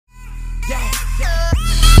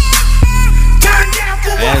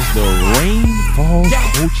The rain falls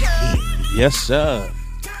Coach in. Yes, sir.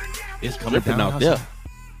 It's coming Dripping down out there. outside.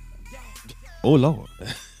 Oh Lord.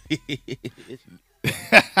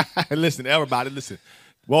 Listen, everybody, listen.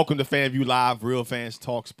 Welcome to FanView Live, Real Fans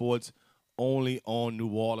Talk Sports, only on New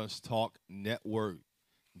Orleans Talk Network.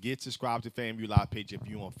 Get subscribed to FanView Live page if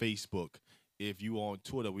you're on Facebook. If you on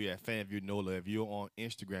Twitter, we at FanView NOLA. If you're on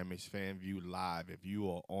Instagram, it's FanView Live. If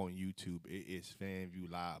you are on YouTube, it is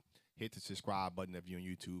FanView Live. Hit the subscribe button if you're on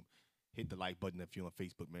YouTube. Hit the like button if you're on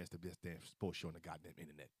Facebook, man. It's the best damn sports show on the goddamn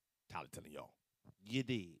internet. Tyler telling y'all. You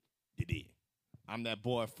did. You did. I'm that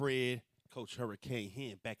boy Fred. Coach Hurricane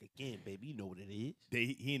Hen back again, baby. You know what it is.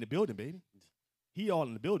 He in the building, baby. He all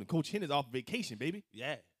in the building. Coach Hen is off vacation, baby.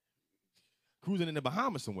 Yeah. Cruising in the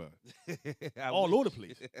Bahamas somewhere. I All wish. over the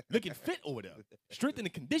place. Looking fit over there. Strength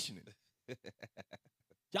and conditioning.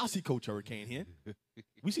 Y'all see Coach Hurricane Hen.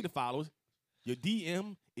 We see the followers. Your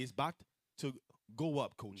DM is about to go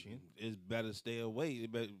up, Coach Hen. It's better stay away.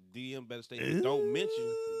 DM better stay away. Don't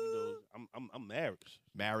mention, I'm married.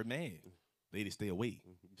 Married man. Ladies, stay away.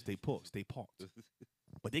 Stay put. Stay parked.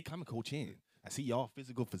 But they coming, Coach Hen. I see y'all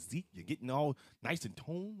physical physique. You're getting all nice and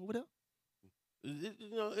toned over there.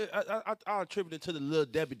 I attribute it to the Little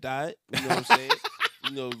Debbie diet. You know what I'm saying?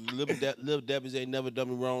 Little Debbie's ain't never done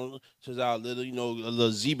me wrong since I was little. A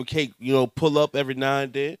little zebra cake, pull up every now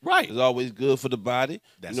and then. Right. It's always good for the body.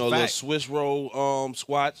 That's a a little fact. Swiss roll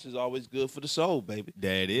squats is always good for the soul, baby.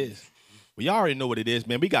 There it is. Well, y'all already know what it is,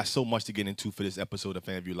 man. We got so much to get into for this episode of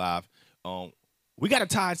FanView Live. We got a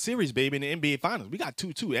tied series, baby, in the NBA Finals. We got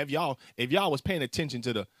 2-2. If y'all was paying attention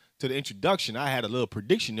to the introduction, I had a little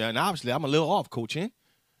prediction there, and obviously I'm a little off, Coach Hen.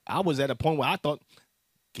 I was at a point where I thought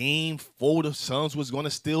Game 4, the Suns was going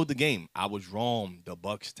to steal the game. I was wrong. The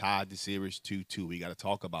Bucks tied the series 2-2. We got to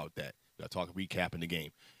talk about that. We got to talk recapping the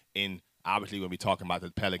game. And obviously we're going to be talking about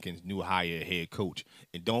the Pelicans' new hire head coach.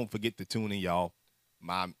 And don't forget to tune in, y'all.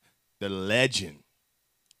 The legend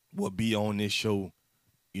will be on this show,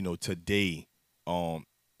 today.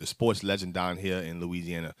 The sports legend down here in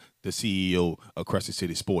Louisiana, the CEO of Crescent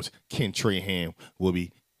City Sports, Ken Trahan, will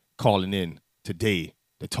be calling in today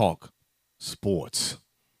to talk sports.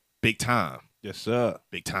 Big time. Yes, sir.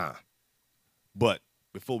 Big time. But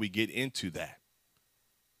before we get into that,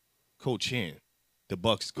 Coach Hen, the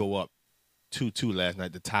Bucks go up 2-2 last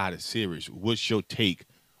night to tie the series. What's your take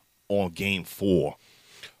on Game 4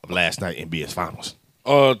 of last night NBA's Finals?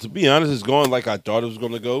 To be honest, it's going like I thought it was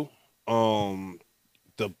going to go.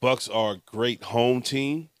 The Bucks are a great home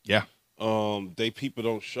team. Yeah. People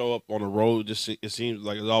don't show up on the road. It seems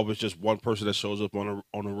like it's always just one person that shows up on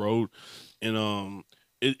the road, and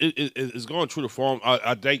it's going true to form.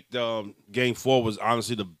 I think Game 4 was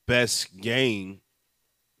honestly the best game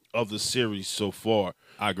of the series so far.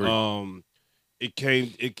 I agree.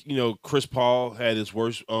 Chris Paul had his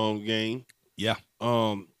worst game. Yeah.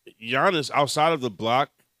 Giannis outside of the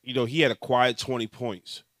block, he had a quiet 20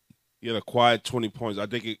 points. I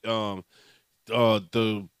think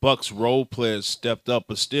the Bucks role players stepped up,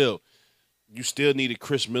 but still, you still needed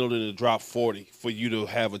Chris Middleton to drop 40 for you to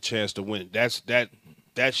have a chance to win.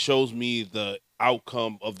 That shows me the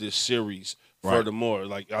outcome of this series. Right. Furthermore,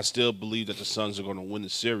 I still believe that the Suns are going to win the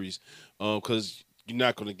series because you're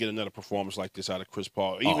not going to get another performance like this out of Chris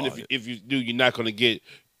Paul. Even if you do, you're not going to get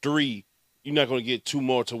 3. You're not going to get 2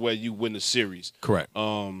 more to where you win the series. Correct.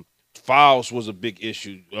 Fouls was a big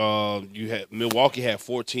issue. Milwaukee had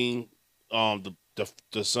 14.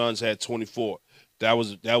 The Suns had 24. That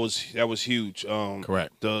was huge.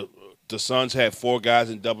 Correct. The Suns had 4 guys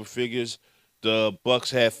in double figures. The Bucks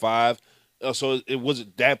had 5. So it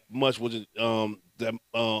wasn't that much. Wasn't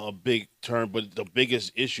a big turn, but the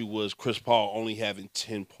biggest issue was Chris Paul only having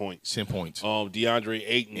 10 points. 10 points. DeAndre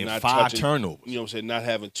Ayton And not 5 touching, turnovers. You know what I'm saying? Not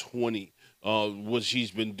having 20. What he's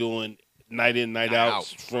been doing night in, night out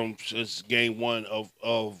from just Game 1 of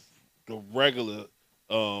the regular.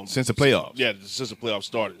 Since the playoffs. Yeah, since the playoffs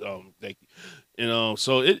started. Thank you. And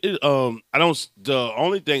so I don't. The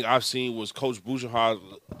only thing I've seen was Coach Budenholzer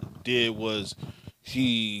did was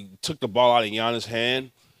he took the ball out of Giannis'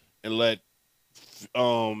 hand and let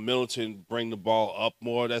Middleton bring the ball up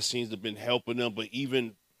more. That seems to have been helping them. But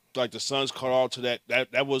even like the Suns caught on to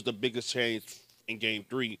that was the biggest change in Game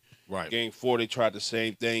 3. Right. Game 4, they tried the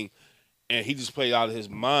same thing, and he just played out of his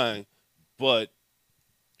mind. But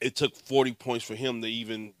it took 40 points for him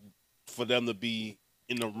for them to be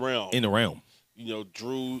in the realm. In the realm.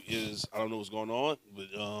 Drew is, I don't know what's going on, but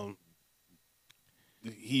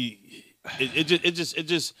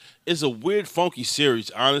it's a weird, funky series,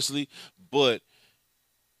 honestly. But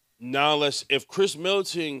now if Chris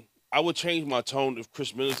Middleton I would change my tone if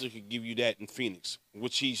Chris Middleton could give you that in Phoenix,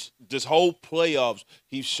 which he's this whole playoffs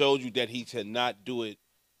he showed you that he cannot do it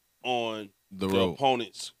on The the road.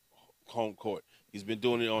 opponent's home court. He's been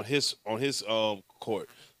doing it on his court.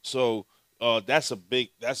 So that's a big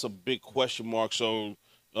question mark. So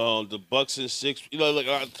the Bucks in 6. Look,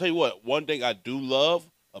 I'll tell you what. One thing I do love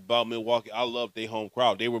about Milwaukee, I love their home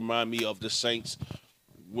crowd. They remind me of the Saints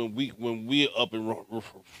when we up and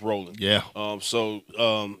rolling. Yeah.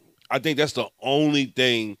 I think that's the only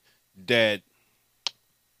thing that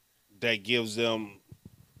gives them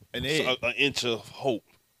And an inch of hope.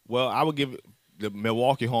 well, I would give the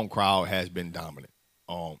Milwaukee home crowd has been dominant.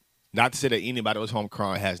 Not to say that anybody else's home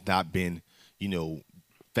crowd has not been,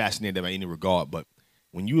 fascinated by any regard, but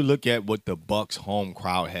when you look at what the Bucks home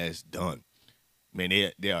crowd has done, man,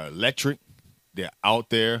 they are electric. They're out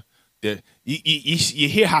there. You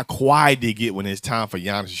hear how quiet they get when it's time for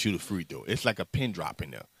Giannis to shoot a free throw. It's like a pin drop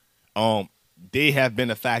in there. They have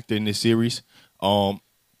been a factor in this series. But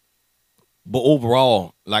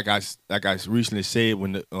overall, like I recently said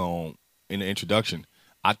when in the introduction,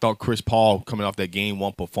 I thought Chris Paul coming off that game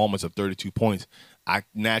 1 performance of 32 points, I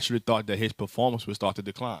naturally thought that his performance would start to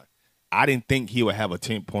decline. I didn't think he would have a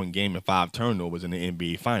 10-point game and 5 turnovers in the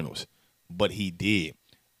NBA Finals, but he did.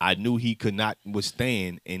 I knew he could not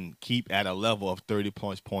withstand and keep at a level of 30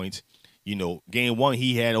 points. Game 1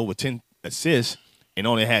 he had over 10 assists and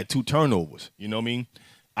only had 2 turnovers. You know what I mean?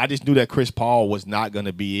 I just knew that Chris Paul was not going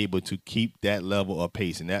to be able to keep that level of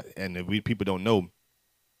pace, and if people don't know,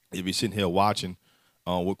 if you're sitting here watching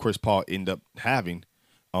what Chris Paul ended up having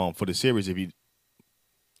for the series, let me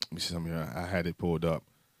see something here. I had it pulled up.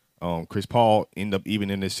 Chris Paul ended up even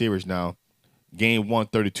in this series now. Game 1,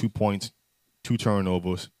 32 points, 2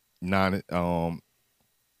 turnovers, 9.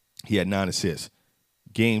 He had 9 assists.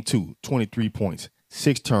 Game 2, 23 points,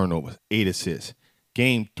 6 turnovers, 8 assists.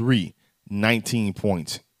 Game 3, 19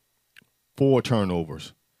 points, 4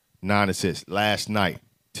 turnovers, 9 assists. Last night,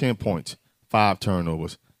 10 points, 5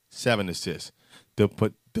 turnovers, 7 assists. The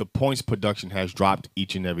points production has dropped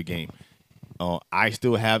each and every game. I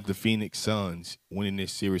still have the Phoenix Suns winning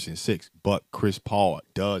this series in 6, but Chris Paul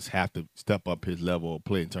does have to step up his level of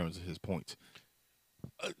play in terms of his points.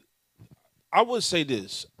 I would say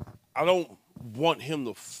this. I don't want him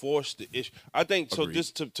to force the issue. I think so. Agreed.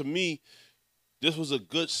 This to me, this was a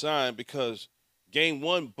good sign because game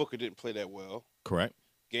 1 Booker didn't play that well. Correct.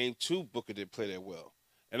 Game 2 Booker didn't play that well.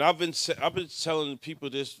 And I've been telling people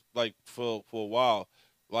this like for a while.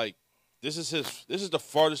 Like this is the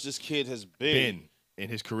farthest this kid has been in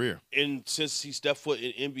his career. Since he stepped foot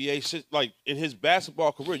in NBA. Since, like in his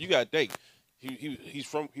basketball career, you got to think he's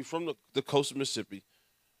from the coast of Mississippi.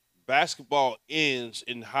 Basketball ends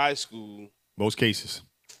in high school. Most cases.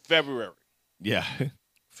 February. Yeah.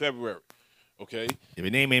 February. Okay. If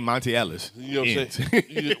your name ain't Monty Ellis, you know what I'm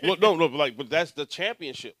saying? Well, no, but that's the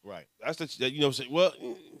championship. Right. That's you know what I'm saying? Well,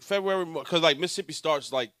 February, because like Mississippi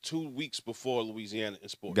starts like 2 weeks before Louisiana in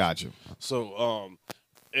sports. Gotcha. So,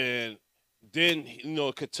 and then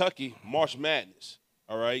Kentucky March Madness.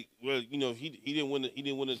 All right. Well, he didn't win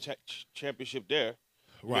the championship there.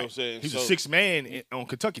 You know what I'm saying? He's a 6th man on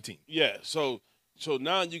Kentucky team. Yeah. So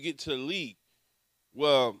now you get to the league.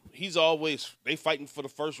 Well, they fighting for the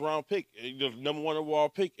first round pick, the number 1 overall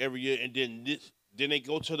pick every year, and then they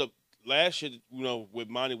go to the last year, with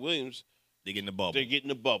Monty Williams, They get in the bubble. they're getting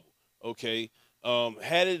the bubble. Okay,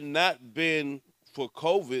 had it not been for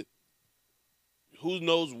COVID, who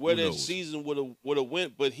knows where that season would have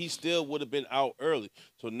went, but he still would have been out early.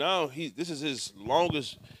 So now this is his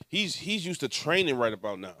longest. He's used to training right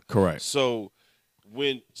about now. Correct. So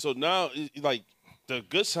now like. The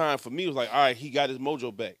good sign for me was like, all right, he got his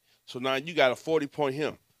mojo back. So now you got a 40-point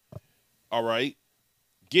him. All right,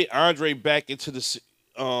 get Andre back into the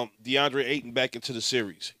DeAndre Ayton back into the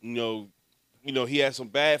series. He had some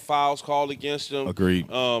bad fouls called against him. Agreed.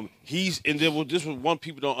 This was one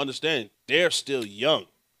people don't understand. They're still young.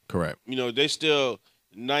 Correct. They still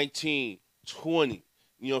 19, 20.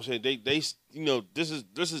 You know what I'm saying?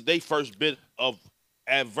 This is their first bit of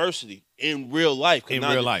adversity in real life.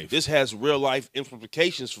 Real life. This has real life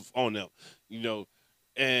implications on them,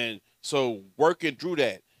 and so working through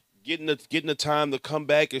that, getting the time to come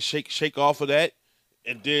back and shake off of that,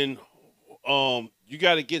 and then you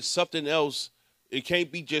got to get something else. It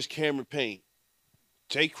can't be just Cameron Payne.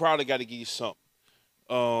 Jay Crowder got to give you something.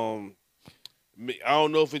 I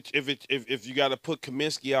don't know if you got to put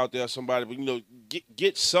Kaminsky out there or somebody, but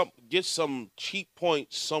get some cheap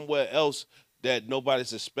points somewhere else that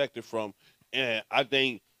nobody's expected from, and I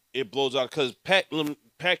think it blows out because Pat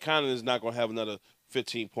Connaughton is not going to have another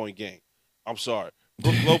 15-point game. I'm sorry.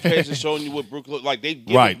 Brook Lopez is showing you what like they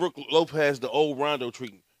giving Right. Brook Lopez the old Rondo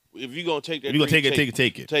treatment. If you're gonna take that, If you're gonna three,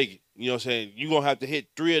 take it. take it. You know what I'm saying? You're gonna have to hit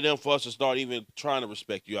 3 of them for us to start even trying to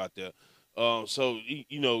respect you out there. So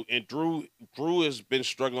you know, and Drew has been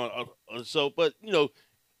struggling. But you know,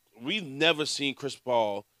 we've never seen Chris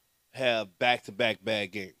Paul have back-to-back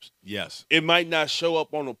bad games. Yes. It might not show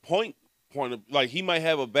up on a point of like he might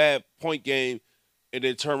have a bad point game and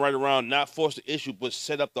then turn right around, not force the issue, but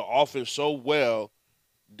set up the offense so well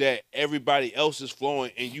that everybody else is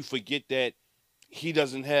flowing, and you forget that he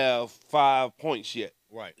doesn't have 5 points yet.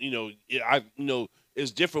 Right. You know,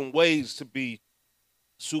 it's different ways to be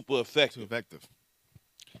super effective.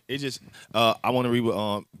 It just I want to read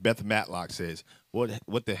what Beth Matlock says.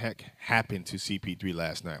 What the heck happened to CP3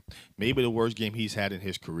 last night? Maybe the worst game he's had in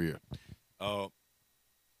his career.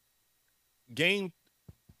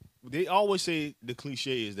 They always say the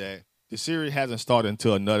cliche is that the series hasn't started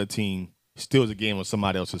until another team steals a game on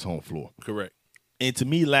somebody else's home floor. Correct. And to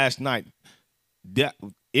me, last night, that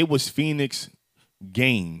it was Phoenix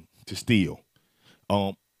game to steal.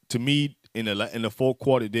 To me, in the fourth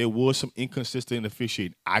quarter, there was some inconsistent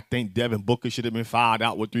officiating. I think Devin Booker should have been fouled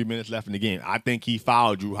out with 3 minutes left in the game. I think he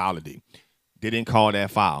fouled Drew Holiday. They didn't call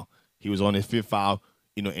that foul. He was on his 5th foul,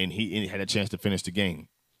 and he had a chance to finish the game.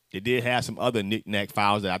 They did have some other knick-knack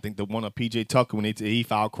fouls that I think the one of P.J. Tucker when he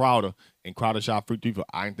fouled Crowder and Crowder shot free throw.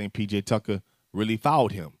 I didn't think P.J. Tucker really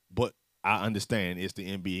fouled him, but I understand it's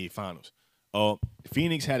the NBA Finals.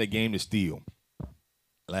 Phoenix had a game to steal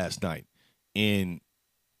last night, and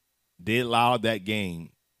they allowed that game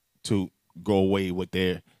to go away with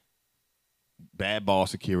their bad ball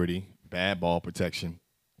security, bad ball protection.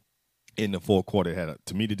 In the fourth quarter, they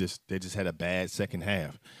just had a bad second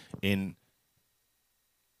half, and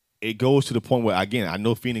it goes to the point where, again, I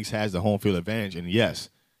know Phoenix has the home field advantage, and yes,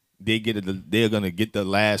 they're going to get the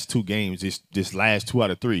last 2 games, this last 2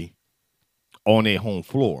 out of 3, on their home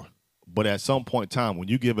floor. But at some point in time, when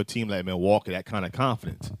you give a team like Milwaukee that kind of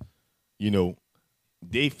confidence,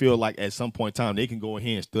 they feel like at some point in time they can go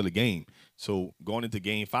ahead and steal a game. So going into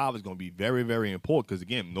Game 5 is going to be very, very important because,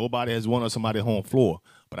 again, nobody has won on somebody's home floor.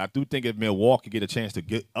 But I do think if Milwaukee get a chance to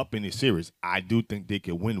get up in this series, I do think they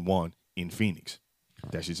could win one in Phoenix.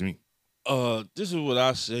 That's just me. This is what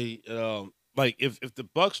I say. Like if the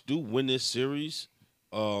Bucks do win this series,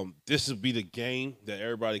 this will be the game that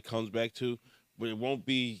everybody comes back to, but it won't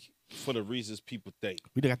be for the reasons people think.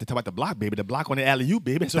 We got to talk about the block, baby. The block on the alley-oop,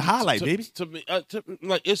 baby. It's the highlight, baby. To me,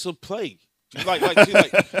 like it's a play. Like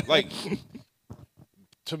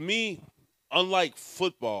to me, unlike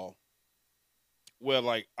football, where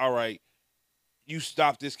like, all right, you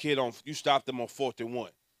stop them on 4th and 1.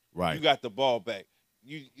 Right. You got the ball back.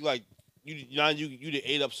 You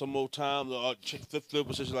ate up some more time. Flip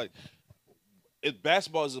position. Like,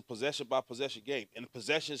 basketball is a possession by possession game, and the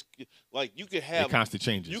possessions, like, you could have it constantly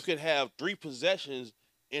changes. You could have 3 possessions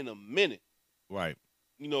in a minute. Right.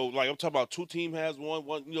 Like I'm talking about 2 team has one. You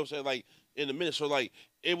know what I'm saying? Like in a minute. So like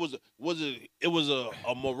it was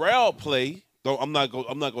a morale play. Though I'm not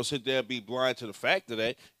gonna sit there and be blind to the fact of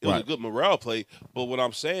that. It was a good morale play. But what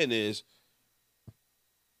I'm saying is,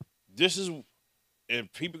 this is,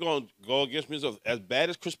 and people gonna go against me. As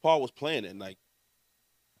bad as Chris Paul was playing that night,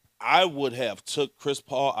 I would have took Chris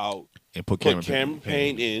Paul out and put Cameron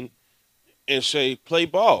Payne in and say play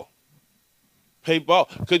ball. Play ball.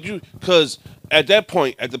 Because at that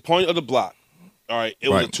point, at the point of the block, all right, it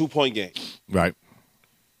was a 2-point game. Right.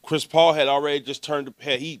 Chris Paul had already just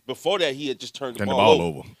before that he had just turned the ball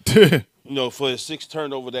over. For his 6th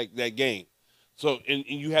turnover that game. So and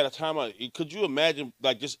you had a timeout. Could you imagine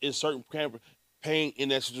like just inserting Cameron Payne in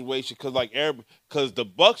that situation? Because the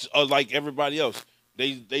Bucks are like everybody else.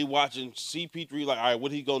 They watching CP3 like, all right,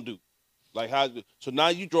 what he gonna do? Like how? So now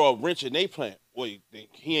you draw a wrench in they plan. Wait,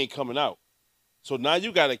 he ain't coming out. So now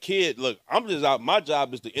you got a kid. Look, I'm just out. My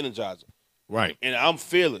job is the energizer. Right. And I'm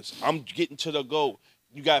fearless. I'm getting to the goal.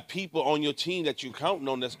 You got people on your team that you're counting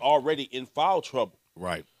on that's already in foul trouble.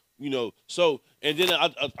 Right. So, and then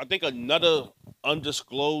I think another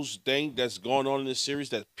undisclosed thing that's going on in this series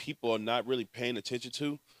that people are not really paying attention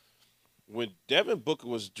to, when Devin Booker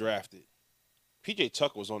was drafted, P.J.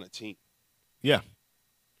 Tucker was on the team. Yeah.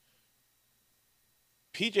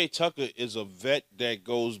 P.J. Tucker is a vet that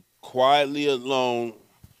goes quietly alone,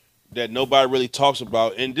 that nobody really talks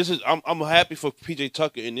about. And I'm happy for P.J.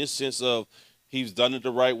 Tucker in this sense of he's done it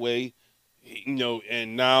the right way,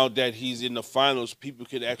 and now that he's in the finals, people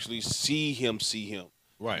could actually see him.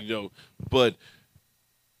 Right. But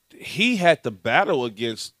he had to battle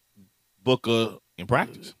against Booker in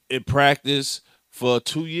practice for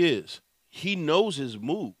 2 years. He knows his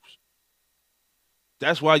moves.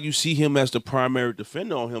 That's why you see him as the primary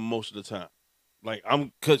defender on him most of the time. Like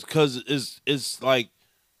I'm cause it's like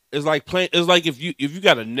playing. It's like if you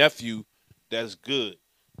got a nephew that's good,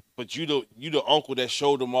 but you the uncle that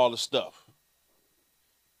showed him all the stuff.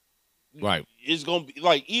 Right. It's gonna be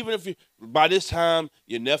like even if you by this time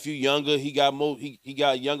your nephew younger, he got more he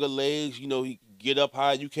got younger legs. You know he can get up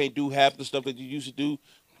high. You can't do half the stuff that you used to do.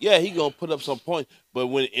 Yeah, he gonna put up some points. But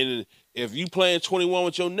if you playing 21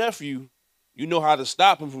 with your nephew, you know how to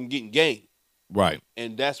stop him from getting game, Right.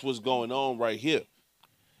 and that's what's going on right here.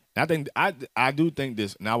 I think I do think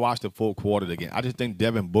this. And I watched the full quarter again. I just think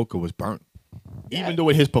Devin Booker was burnt, even though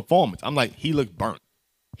with his performance, I'm like he looks burnt.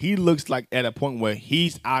 He looks like at a point where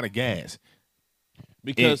he's out of gas.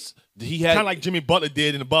 Because he had Kind of like Jimmy Butler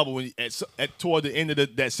did in the bubble when at toward the end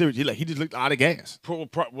of that series. He just looked out of gas.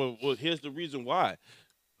 well, here's the reason why.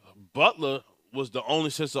 Butler was the only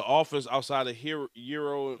sense of offense outside of Hero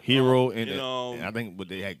And I think what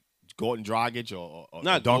they had Gordon Dragic or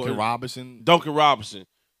Not Duncan Gordon. Robinson. Duncan Robinson,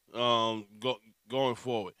 going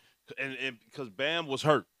forward, and because Bam was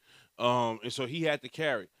hurt, and so he had to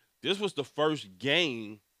carry. This was the first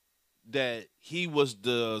game that he was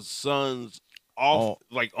the Suns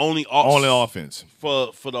only offense.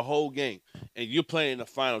 for the whole game, and you're playing the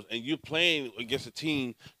finals, and you're playing against a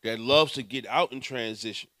team that loves to get out in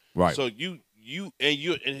transition. Right. So and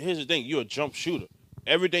here's the thing: you're a jump shooter.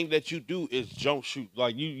 Everything that you do is jump shoot.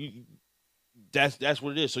 Like you that's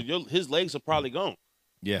what it is. So his legs are probably gone.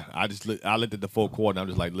 Yeah, I looked at the full quarter and I'm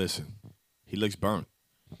just like, listen, he looks burnt,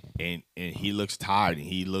 and he looks tired, and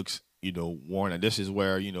he looks worn. And this is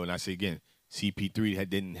where and I say again, CP3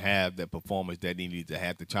 didn't have that performance that he needed to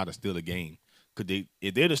have to try to steal the game. Because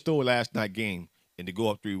if they'd have stole last night game and to go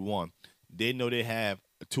up 3-1, they know they have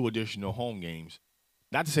 2 additional home games.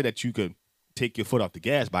 Not to say that you could take your foot off the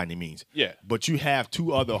gas by any means. Yeah. But you have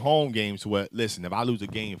 2 other home games where, listen, if I lose a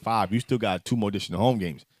game 5, you still got 2 more additional home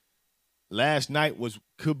games. Last night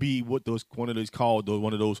could be one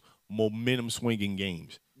of those momentum swinging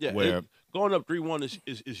games. Yeah. Where going up 3-1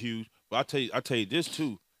 is huge. But I tell you this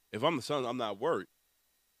too. If I'm the Suns, I'm not worried.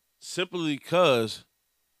 Simply because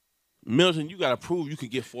Milton, you got to prove you can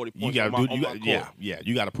get 40 points. You got to prove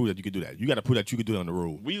that you can do that. You got to prove that you can do it on the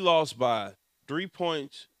road. We lost by 4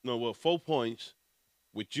 points,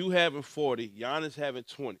 with you having 40, Giannis having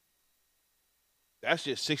 20. That's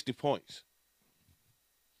just 60 points.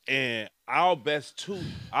 And our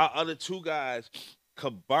other 2 guys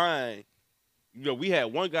combined, we had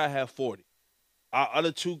one guy have 40. Our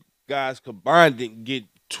other 2 guys combined didn't get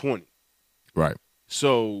 20. Right.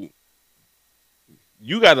 So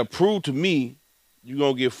you got to prove to me you're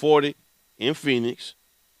going to get 40 in Phoenix.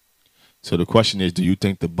 So the question is, do you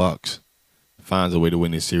think the Bucks finds a way to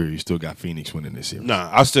win this series? You still got Phoenix winning this series. Nah,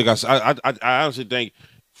 I honestly think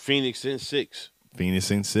Phoenix in 6. Phoenix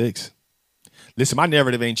in 6. Listen, my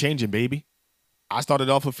narrative ain't changing, baby. I started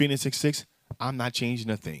off with Phoenix in 6. I'm not changing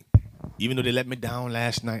a thing. Even though they let me down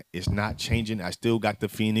last night, it's not changing. I still got the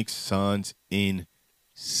Phoenix Suns in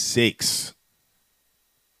 6.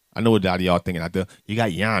 I know what y'all thinking out there. You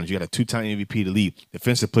got Giannis. You got a 2-time MVP to lead,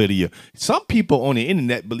 Defensive Player of the Year. Some people on the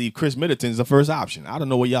internet believe Chris Middleton's the first option. I don't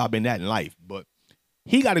know where y'all been at in life, but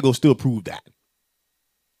he got to go still prove that.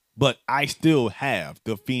 But I still have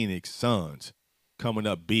the Phoenix Suns coming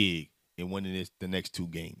up big and winning the next 2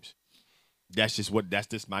 games. That's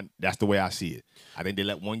the way I see it. I think they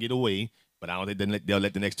let one get away, but I don't think they'll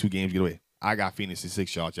let the next 2 games get away. I got Phoenix in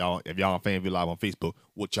 6, y'all. If y'all on FanView Live on Facebook,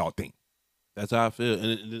 what y'all think? That's how I feel.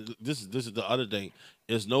 And this is the other thing.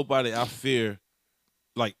 There's nobody I fear,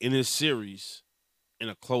 like in this series, in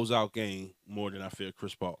a closeout game more than I fear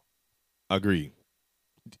Chris Paul. Agreed.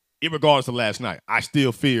 Irregardless of last night, I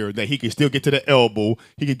still fear that he can still get to the elbow.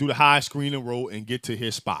 He can do the high screen and roll and get to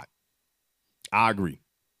his spot. I agree.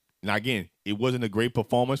 Now, again, it wasn't a great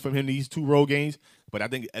performance from him these 2 road games, but I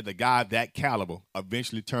think as a guy of that caliber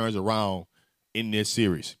eventually turns around in this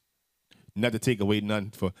series. Not to take away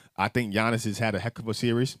nothing I think Giannis has had a heck of a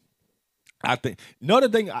series. I think another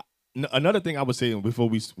thing I would say before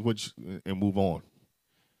we switch and move on.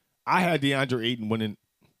 I had DeAndre Ayton winning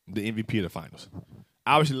the MVP of the finals.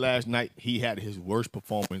 Obviously, last night he had his worst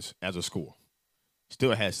performance as a scorer.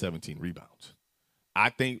 Still had 17 rebounds.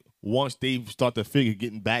 I think once they start to figure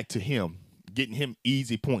getting back to him, getting him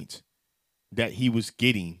easy points that he was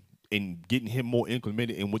getting and getting him more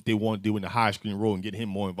implemented in what they want to do in the high screen role and getting him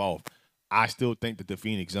more involved, I still think that the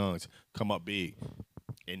Phoenix Suns come up big,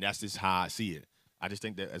 and that's just how I see it. I just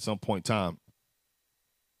think that at some point in time,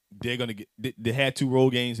 they're going to get – they had 2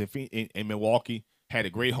 road games in Milwaukee, had a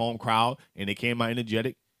great home crowd, and they came out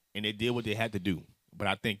energetic, and they did what they had to do. But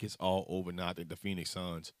I think it's all over now. I think the Phoenix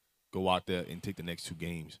Suns go out there and take the next 2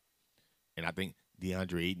 games. And I think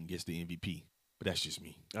DeAndre Ayton gets the MVP. But that's just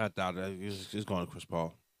me. I doubt that. It's going to Chris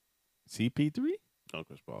Paul. CP3? Going to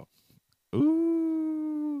Chris Paul.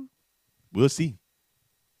 Ooh. We'll see.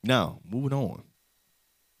 Now, moving on.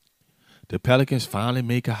 The Pelicans finally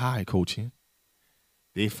make a hire, coaching.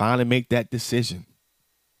 They finally make that decision.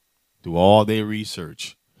 Do all their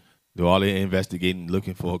research. Do all their investigating,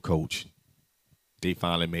 looking for a coach. They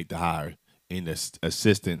finally make the hire in the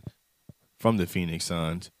assistant from the Phoenix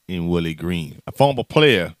Suns in Willie Green, a former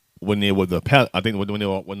player when they were the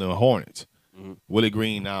Hornets. Mm-hmm. Willie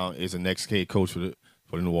Green now is the next head coach for the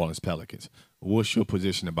New Orleans Pelicans. What's your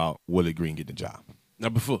position about Willie Green getting the job? Now,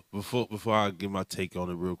 before I give my take on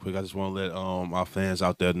it real quick, I just want to let our fans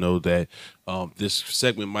out there know that this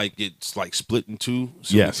segment might get like split in 2.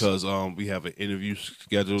 Yes. Because we have an interview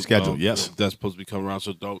scheduled. Yes. That's supposed to be coming around.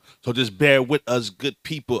 So just bear with us, good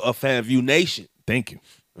people of FanView Nation. Thank you.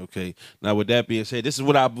 Okay. Now, with that being said, this is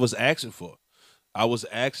what I was asking for. I was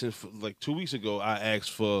asking for, like 2 weeks ago, I asked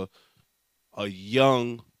for a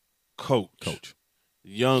young coach.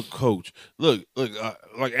 Young coach. Look.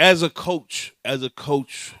 Like as a coach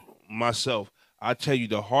myself, I tell you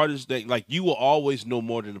the hardest thing. Like you will always know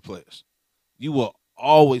more than the players. You will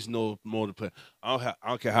always know more than the players. I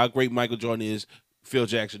don't care how great Michael Jordan is. Phil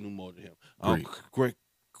Jackson knew more than him.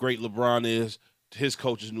 Great LeBron is. His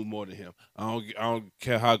coaches knew more than him. I don't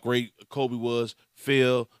care how great Kobe was.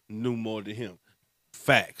 Phil knew more than him.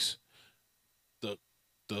 Facts.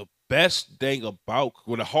 The best thing about,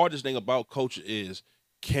 the hardest thing about coaching is,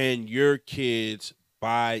 can your kids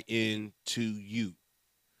buy into you?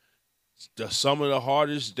 Some of the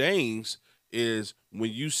hardest things is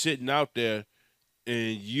when you sitting out there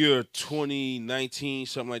and you're 20, 19,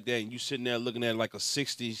 something like that, and you sitting there looking at like a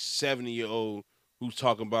 60, 70-year-old who's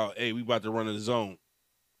talking about, hey, we about to run a zone.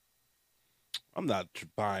 I'm not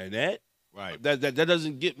buying that. Right. That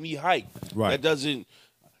doesn't get me hyped. Right. That doesn't.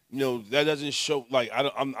 That doesn't show like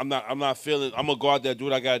I'm not feeling. I'm gonna go out there and do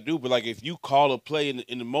what I gotta do. But like if you call a play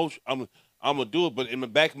in the motion, I'm gonna do it. But in the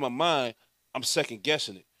back of my mind, I'm second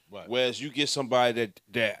guessing it. Right. Whereas you get somebody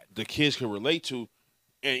that the kids can relate to,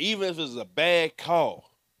 and even if it's a bad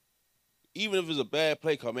call, even if it's a bad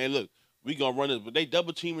play call, man, look, we gonna run this. But they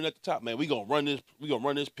double teaming at the top, man. We gonna run this. We gonna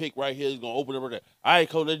run this pick right here. It's gonna open up right there. All right,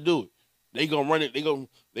 coach, let's do it. They gonna run it. They gonna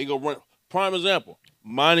run. Prime example,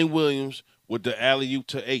 Monty Williams with the alley-oop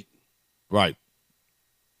to Ayton. Right.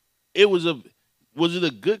 Was it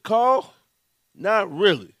a good call? Not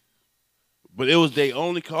really. But it was their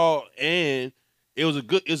only call, and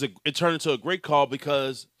it turned into a great call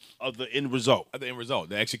because of the end result.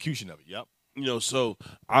 The execution of it. Yep. So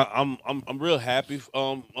I'm real happy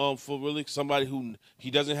for really somebody who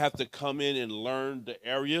he doesn't have to come in and learn the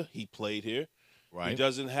area. He played here. Right. He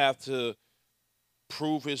doesn't have to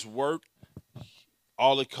prove his work.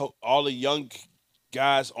 All the young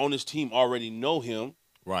guys on his team already know him,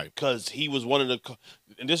 right? Because he was one of the,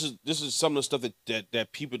 and this is some of the stuff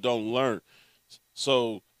that people don't learn.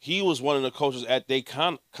 So he was one of the coaches at their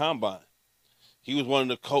combine. He was one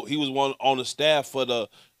on the staff for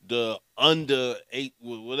the under 8,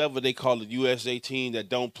 whatever they call the USA team that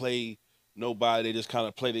don't play nobody. They just kind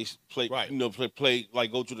of play. They play, right. Play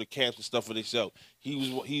like go through the camps and stuff for themselves.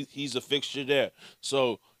 He's a fixture there.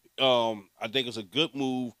 So I think it's a good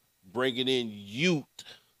move bringing in youth.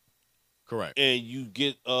 Correct. And you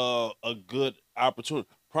get a good opportunity.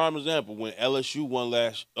 Prime example, when LSU won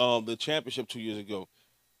the championship 2 years ago,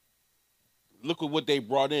 look at what they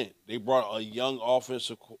brought in. They brought a young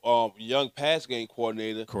young pass game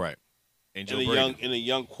coordinator. Correct. And a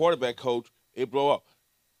young quarterback coach. It blow up.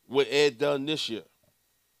 What Ed done this year,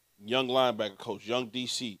 young linebacker coach, young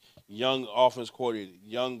DC, young offense coordinator,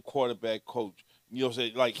 young quarterback coach. You know what I'm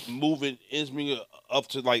saying? Like moving Ismail up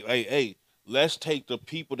to like, hey, let's take the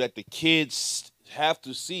people that the kids have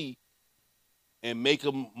to see and make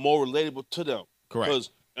them more relatable to them. Correct. Because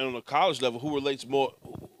on the college level, who relates more?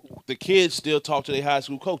 The kids still talk to their high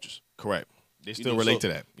school coaches. Correct. They still relate to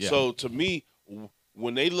that. Yeah. So to me,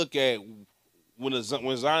 when they look at when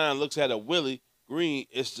Zion looks at a Willie Green,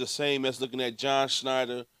 it's the same as looking at John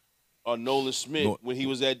Schneider or Nolan Smith when he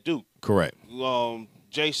was at Duke. Correct.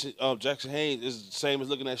 Jackson Hayes is the same as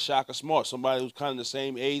looking at Shaka Smart, somebody who's kind of the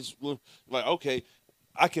same age. Like, okay,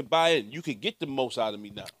 I can buy it. You can get the most out of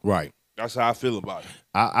me now. Right. That's how I feel about it.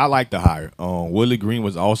 I like the hire. Willie Green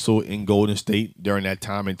was also in Golden State during that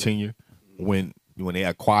time and tenure when they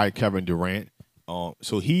acquired Kevin Durant.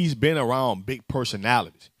 So he's been around big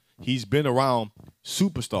personalities. He's been around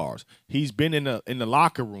superstars. He's been in the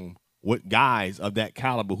locker room with guys of that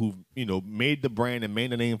caliber who've made the brand and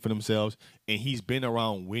made the name for themselves, and he's been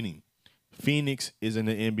around winning Phoenix is in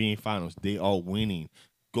the NBA Finals. They are winning.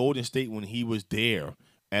 Golden State, when he was there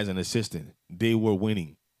as an assistant, they were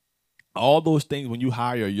winning. All those things, when you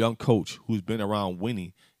hire a young coach who's been around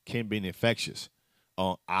winning, can be infectious.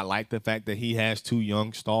 I like the fact that he has two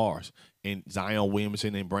young stars in Zion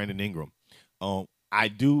Williamson and Brandon Ingram. I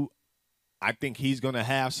do. I think he's going to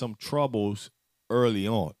have some troubles early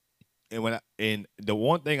on. And the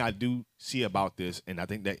one thing I do see about this, and I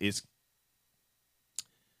think that it's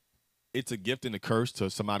a gift and a curse to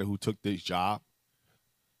somebody who took this job.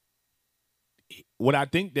 What I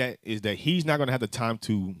think that is that he's not going to have the time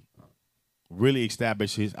to really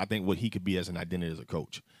establish what he could be as an identity as a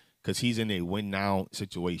coach, because he's in a win now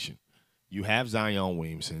situation. You have Zion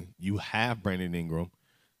Williamson, you have Brandon Ingram,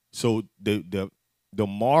 so the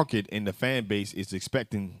market and the fan base is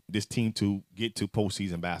expecting this team to get to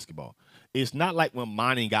postseason basketball. It's not like when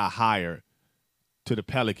Monty got hired to the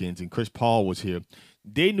Pelicans and Chris Paul was here.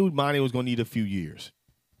 They knew Monty was going to need a few years.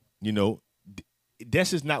 You know,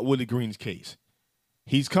 this is not Willie Green's case.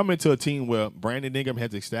 He's coming to a team where Brandon Ingram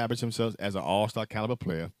has established himself as an all-star caliber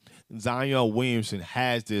player. Zion Williamson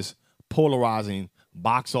has this polarizing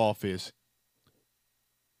box office,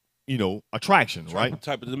 attraction, right?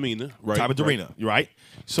 Type of demeanor, right? Type of demeanor, right?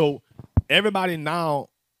 So everybody now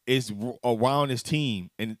is around this team,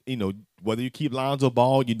 and whether you keep Lonzo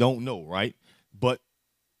Ball, you don't know, right? But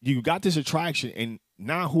you got this attraction, and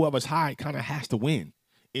now whoever's high kind of has to win.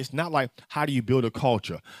 It's not like, how do you build a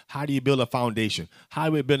culture? How do you build a foundation? How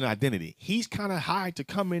do we build an identity? He's kind of high to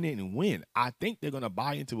come in and win. I think they're going to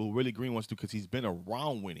buy into what Willie Green wants to, because he's been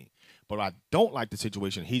around winning. But I don't like the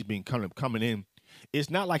situation he's been coming in. It's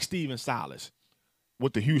not like Steven Silas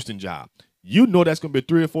with the Houston job. You know that's going to be a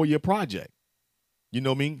 3 or 4 year project. You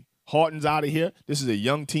know what I mean? Harden's out of here. This is a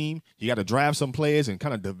young team. You got to draft some players and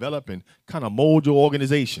kind of develop and kind of mold your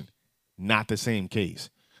organization. Not the same case.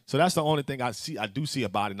 So that's the only thing I do see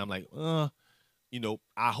about it. And I'm like,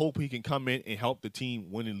 I hope he can come in and help the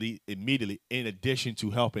team win and lead immediately, in addition to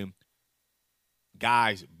helping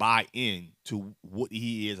guys buy in to what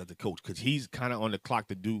he is as a coach, because he's kind of on the clock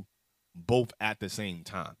to do both at the same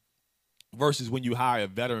time. Versus when you hire a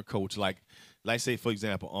veteran coach, like say, for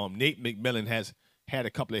example, Nate McMillan has had a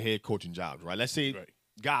couple of head coaching jobs, right? Let's say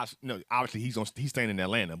guys, obviously he's staying in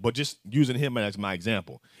Atlanta, but just using him as my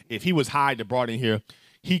example. If he was hired and brought in here,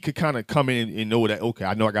 he could kind of come in and know that, okay,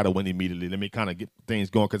 I know I got to win immediately. Let me kind of get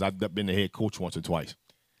things going, because I've been the head coach once or twice.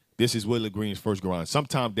 This is Willie Green's first go around.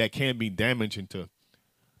 Sometimes that can be damaging to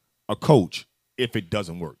a coach if it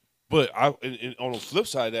doesn't work. But on the flip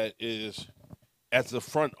side of that is, at the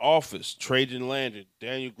front office, Trajan Landon,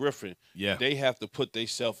 Daniel Griffin, they have to put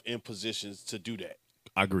themselves in positions to do that.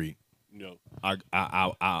 I agree.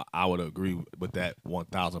 I would agree with that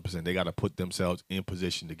 1,000%. They got to put themselves in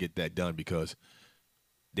position to get that done, because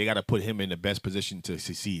they got to put him in the best position to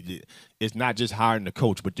succeed. It's not just hiring the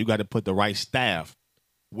coach, but you got to put the right staff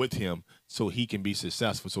with him so he can be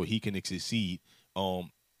successful, so he can succeed. I'm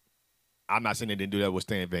not saying they didn't do that with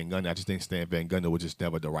Stan Van Gundy. I just think Stan Van Gundy was just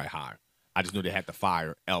never the right hire. I just knew they had to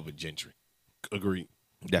fire Alvin Gentry. Agreed.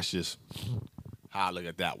 That's just how I look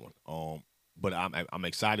at that one. But I'm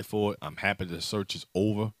excited for it. I'm happy the search is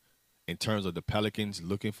over. In terms of the Pelicans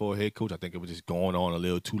looking for a head coach, I think it was just going on a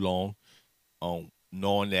little too long.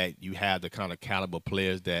 Knowing that you have the kind of caliber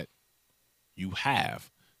players that you have.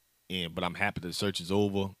 But I'm happy the search is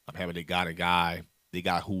over. I'm happy they got a guy. They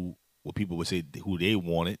got what people would say who they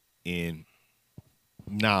wanted. And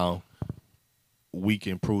now we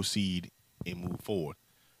can proceed and move forward.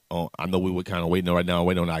 I know we were kind of waiting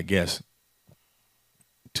on our guest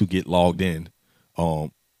to get logged in.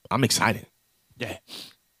 I'm excited. Yeah,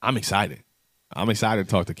 I'm excited. I'm excited to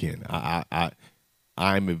talk to Ken.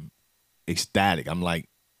 I'm ecstatic. I'm like,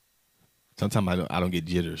 sometimes I don't get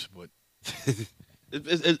jitters, but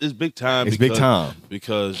it's big time. It's big time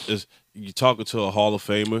because you're talking to a Hall of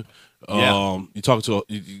Famer. You talk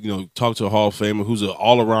to a Hall of Famer who's an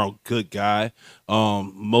all around good guy.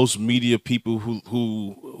 Most media people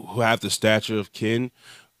who have the stature of Ken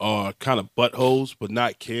are kind of buttholes, but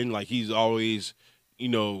not Ken. Like, he's always,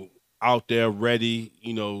 out there ready.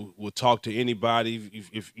 Will talk to anybody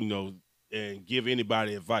if and give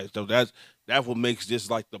anybody advice. So that's what makes this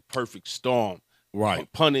like the perfect storm.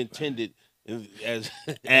 Right. Pun intended. As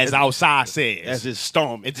outside says, as it's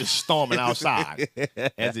storming, it's just storming outside.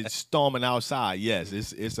 As it's storming outside, yes,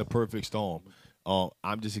 it's a perfect storm.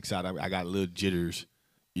 I'm just excited. I got little jitters,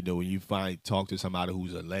 when you talk to somebody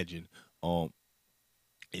who's a legend,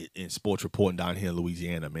 in sports reporting down here in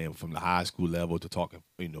Louisiana, man, from the high school level to talking,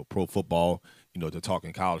 pro football, to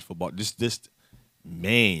talking college football. This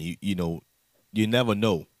man, you never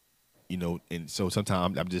know, and so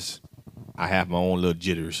sometimes I'm just I have my own little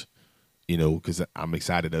jitters, because I'm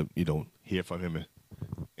excited to hear from him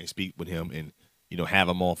and speak with him and have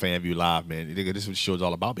him on FanView Live, man. This is what the show's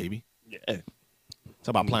all about, baby. Yeah. It's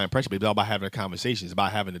about applying pressure, baby. It's all about having the conversations. It's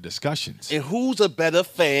about having the discussions. And who's a better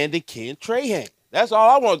fan than Ken Trahan? That's all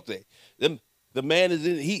I want to say. The man is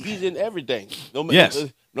in. He's in everything.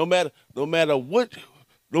 Yes. No matter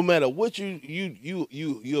what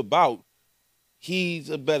you about. He's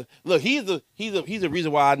a better look. He's a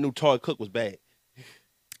reason why I knew Todd Cook was bad.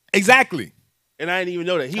 Exactly. And I didn't even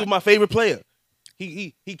know that he was my favorite player.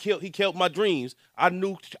 He killed my dreams. I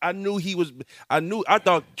thought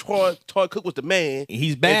Todd Cook was the man.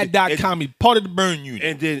 He's bad.com. He's part of the burn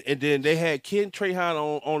unit. And then they had Ken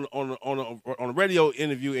Trahan on a radio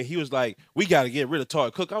interview, and he was like, "We got to get rid of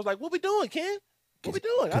Todd Cook." I was like, "What we doing, Ken? What we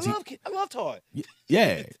doing? I love Todd."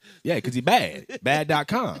 Yeah, because he bad.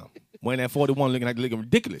 Bad.com. Wearing that 41 looking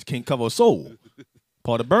ridiculous. Can't cover a soul.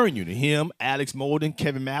 Part of the burn unit. Him, Alex Molden,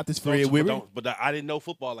 Kevin Mathis, Fred Weary. But I didn't know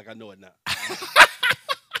football like I know it now.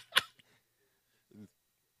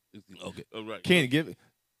 Okay. All right. Ken, give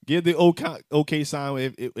the okay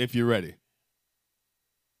sign if you're ready.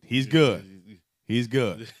 He's good. He's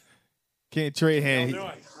good. Ken Trahan.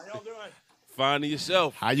 How y'all doing? Finding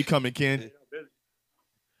yourself. How you coming, Ken?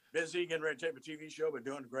 Busy, getting ready to tape a TV show, but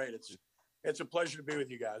doing great. It's a pleasure to be with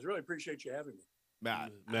you guys. Really appreciate you having me.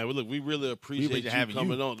 Man, look, we really appreciate you having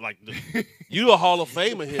coming on. Like, you a Hall of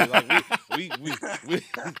Famer here. Like,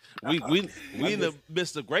 we in the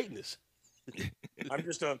midst of greatness. I'm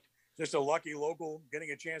just a lucky local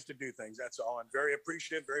getting a chance to do things. That's all. I'm very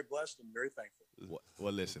appreciative, very blessed, and very thankful.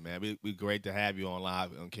 Well, listen, man, we great to have you on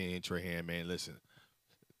live on Ken Trahan, man. Listen,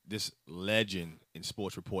 this legend in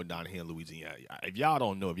sports reporting down here in Louisiana. If y'all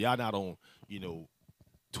don't know, if y'all not on,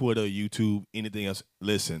 Twitter, YouTube, anything else,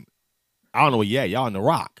 listen. I don't know. Yeah, y'all in the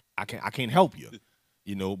rock. I can't help you,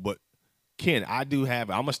 But Ken, I'm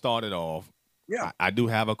gonna start it off. Yeah, I do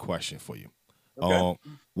have a question for you. Okay.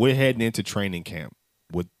 We're heading into training camp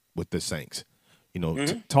with the Saints.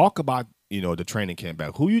 Talk about the training camp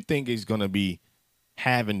back. Who you think is gonna be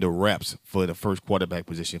having the reps for the first quarterback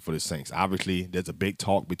position for the Saints? Obviously, there's a big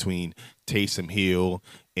talk between Taysom Hill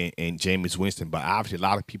and Jameis Winston, but obviously a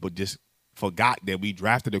lot of people just forgot that we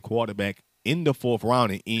drafted a quarterback in the 4th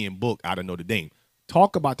round in Ian Book out of Notre Dame.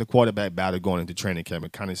 Talk about the quarterback battle going into training camp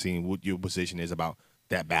and kind of seeing what your position is about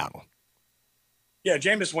that battle. Yeah,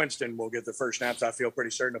 Jameis Winston will get the first snaps. I feel pretty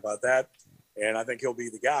certain about that. And I think he'll be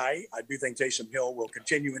the guy. I do think Taysom Hill will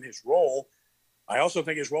continue in his role. I also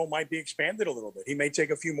think his role might be expanded a little bit. He may take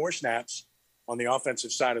a few more snaps on the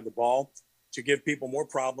offensive side of the ball to give people more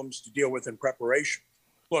problems to deal with in preparation.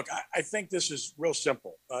 Look, I think this is real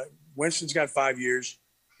simple. Winston's got 5 years.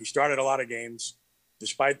 He started a lot of games.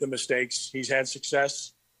 Despite the mistakes, he's had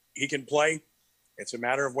success. He can play. It's a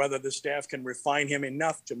matter of whether the staff can refine him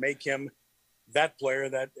enough to make him that player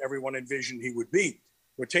that everyone envisioned he would be.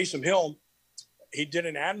 With Taysom Hill, he did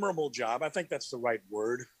an admirable job. I think that's the right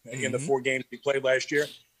word in the 4 games he played last year.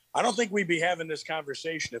 I don't think we'd be having this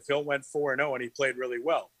conversation if Hill went 4-0 and he played really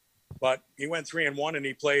well. But he went 3-1 and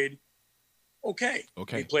he played okay.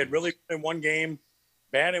 He played really good in one game,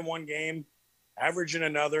 bad in one game, average in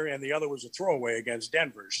another, and the other was a throwaway against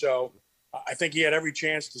Denver. So I think he had every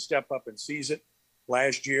chance to step up and seize it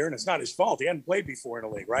last year. And it's not his fault. He hadn't played before in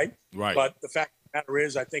the league, right? Right. But the fact of the matter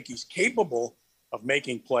is, I think he's capable of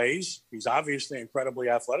making plays. He's obviously incredibly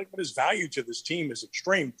athletic, but his value to this team is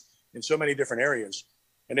extreme in so many different areas.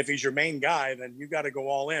 And if he's your main guy, then you got to go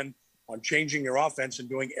all in on changing your offense and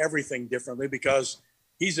doing everything differently because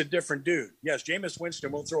he's a different dude. Yes, Jameis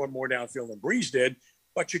Winston will throw it more downfield than Breeze did,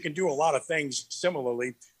 but you can do a lot of things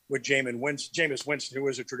similarly with Jameis Winston, who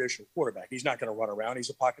is a traditional quarterback. He's not going to run around. He's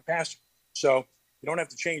a pocket passer. So you don't have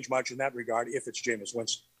to change much in that regard if it's Jameis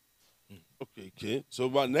Winston. Okay, kid. So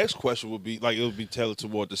my next question would be, it would be tailored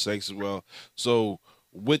toward the Saints as well. So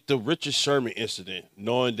with the Richard Sherman incident,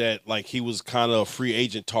 knowing that, he was kind of a free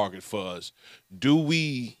agent target for us, do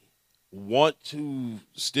we want to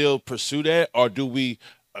still pursue that, or do we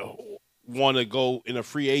want to go in a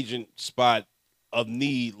free agent spot of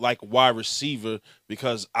need like wide receiver?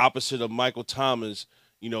 Because opposite of Michael Thomas,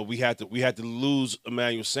 we had to lose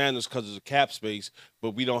Emmanuel Sanders because of the cap space,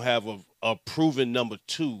 but we don't have a proven number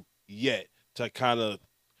 2 yet to kind of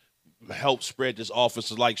help spread this offense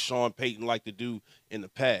like Sean Payton liked to do in the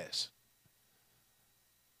past.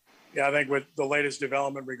 Yeah, I think with the latest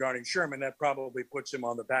development regarding Sherman, that probably puts him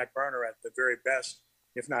on the back burner at the very best,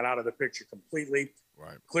 if not out of the picture completely.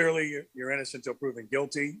 Right. Clearly, you're innocent until proven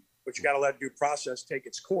guilty, but you got to let due process take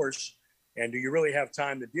its course. And do you really have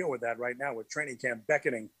time to deal with that right now with training camp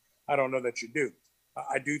beckoning? I don't know that you do.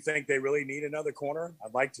 I do think they really need another corner.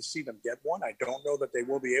 I'd like to see them get one. I don't know that they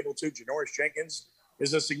will be able to. Janoris Jenkins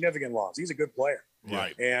is a significant loss. He's a good player.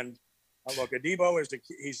 Right. And look, Adebo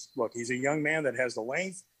he's a young man that has the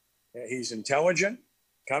length. He's intelligent,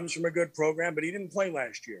 comes from a good program, but he didn't play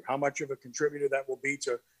last year. How much of a contributor that will be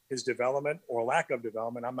to his development or lack of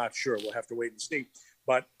development, I'm not sure. We'll have to wait and see.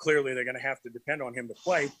 But clearly they're going to have to depend on him to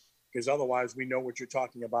play, because otherwise we know what you're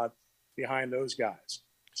talking about behind those guys.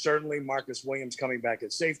 Certainly Marcus Williams coming back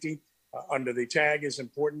at safety under the tag is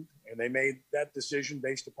important, and they made that decision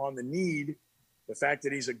based upon the need, the fact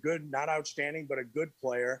that he's a good, not outstanding, but a good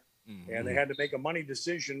player. Mm-hmm. And they had to make a money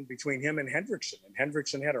decision between him and Hendrickson. And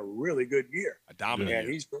Hendrickson had a really good year. A dominant and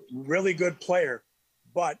year. He's a really good player.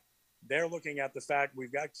 But they're looking at the fact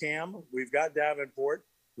we've got Cam, we've got Davenport,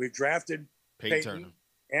 we've drafted Peyton,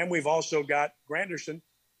 and we've also got Granderson.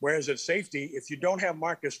 Whereas at safety, if you don't have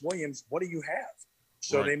Marcus Williams, what do you have?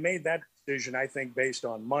 So They made that decision, I think, based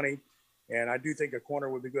on money. And I do think a corner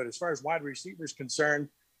would be good. As far as wide receivers concerned,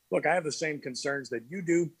 look, I have the same concerns that you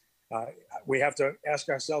do. We have to ask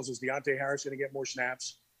ourselves, is Deontay Harris going to get more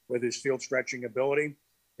snaps with his field stretching ability?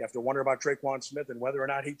 You have to wonder about Traquan Smith and whether or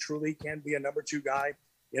not he truly can be a number 2 guy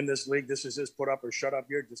in this league. This is his put up or shut up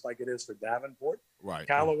year, just like it is for Davenport. Right.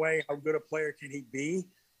 Callaway, how good a player can he be?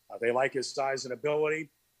 They like his size and ability.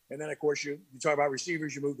 And then, of course, you talk about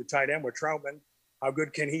receivers, you move to tight end with Troutman. How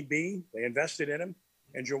good can he be? They invested in him.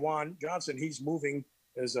 And Jawan Johnson, he's moving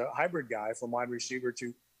as a hybrid guy from wide receiver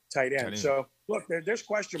to tight end. So, look, there's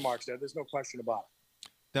question marks there. There's no question about it.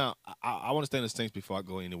 Now, I want to stay on the Saints before I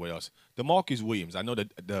go anywhere else. DeMarcus Williams, I know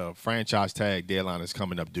that the franchise tag deadline is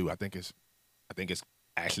coming up due. I think it's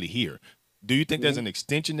actually here. Do you think there's an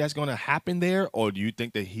extension that's going to happen there, or do you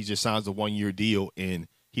think that he just signs a 1-year deal and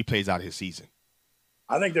he plays out his season?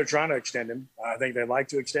 I think they're trying to extend him. I think they'd like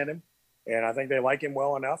to extend him, and I think they like him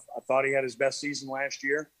well enough. I thought he had his best season last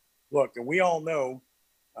year. Look, and we all know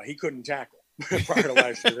he couldn't tackle prior to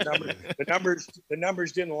last year. The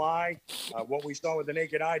numbers didn't lie. What we saw with the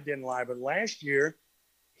naked eye didn't lie. But last year,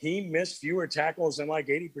 he missed fewer tackles than like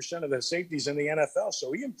 80% of the safeties in the NFL.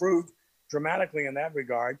 So he improved dramatically in that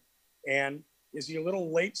regard. And is he a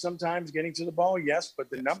little late sometimes getting to the ball? Yes, but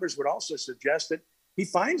the numbers would also suggest that he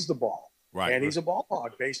finds the ball. Right. And he's a ball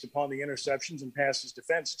hog based upon the interceptions and passes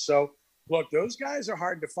defense. So, look, those guys are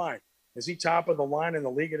hard to find. Is he top of the line in the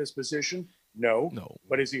league at his position? No.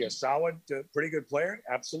 But is he a solid, pretty good player?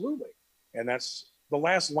 Absolutely. And that's the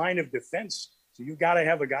last line of defense. So you got to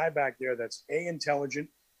have a guy back there that's A, intelligent,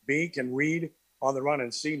 B, can read on the run,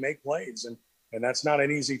 and C, make plays. And that's not an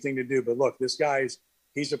easy thing to do. But, look, this guy's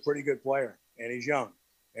he's a pretty good player, and he's young.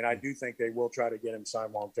 And I do think they will try to get him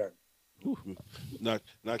signed long term. Now,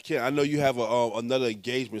 Ken, I know you have another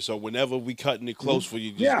engagement, so whenever we cutting it close for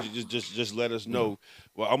you, just let us know.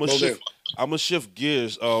 Well, I'm gonna shift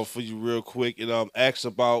gears for you real quick and ask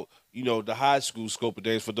about the high school scope of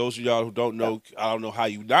things. For those of y'all who don't know, I don't know how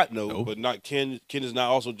you not know, but Ken is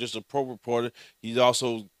not also just a pro reporter. He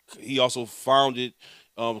also founded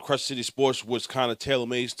Crescent City Sports, which kind of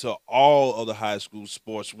tailor-made to all of the high school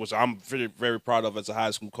sports, which I'm very, very proud of as a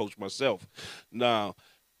high school coach myself. Now,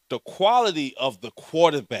 the quality of the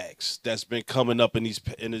quarterbacks that's been coming up in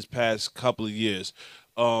this past couple of years,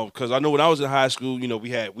 because I know when I was in high school, we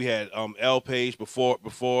had L. Page before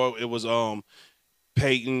it was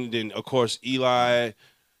Peyton, then of course Eli,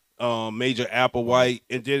 Major Applewhite,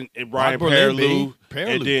 and then Brian Perilou,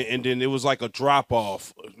 and then it was like a drop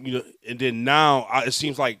off, and then now it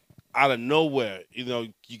seems like out of nowhere, you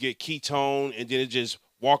get Ketone, and then it just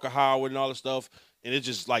Walker Howard and all the stuff. And it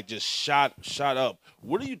just shot up.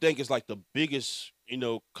 What do you think is like the biggest,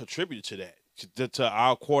 contributor to that, to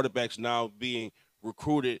our quarterbacks now being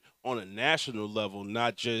recruited on a national level,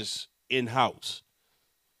 not just in-house?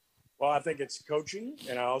 Well, I think it's coaching,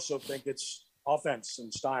 and I also think it's offense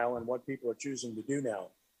and style and what people are choosing to do now,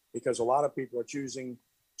 because a lot of people are choosing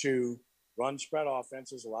to run spread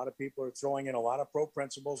offenses. A lot of people are throwing in a lot of pro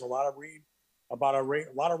principles, a lot of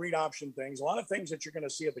read option things, a lot of things that you're going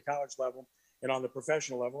to see at the college level and on the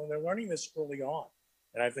professional level, and they're learning this early on.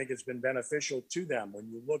 And I think it's been beneficial to them. When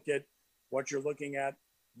you look at what you're looking at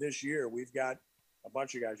this year, we've got a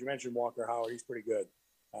bunch of guys. You mentioned Walker Howard. He's pretty good.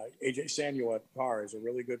 A.J. Samuel at Carr is a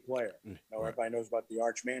really good player. Everybody knows about the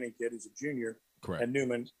Arch Manning kid. He's a junior. Correct. And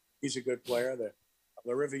Newman, he's a good player. Jack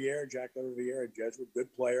LaRiviere at Jesuit,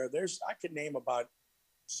 good player. I could name about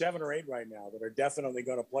 7 or 8 right now that are definitely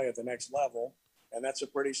going to play at the next level. And that's a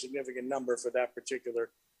pretty significant number for that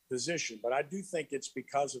particular position. But I do think it's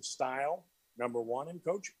because of style, number one, and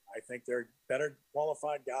coaching. I think they're better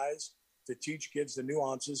qualified guys to teach kids the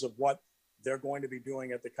nuances of what they're going to be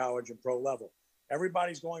doing at the college and pro level.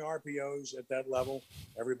 everybody's going RPOs at that level.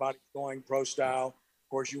 Everybody's going pro style. Of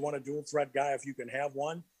course, you want a dual threat guy if you can have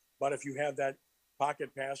one. But if you have that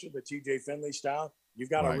pocket passer, the TJ Finley style,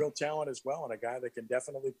 you've got a real talent as well and a guy that can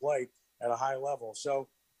definitely play at a high level. So,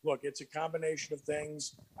 look, it's a combination of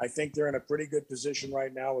things. I think they're in a pretty good position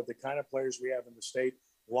right now with the kind of players we have in the state,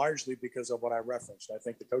 largely because of what I referenced. I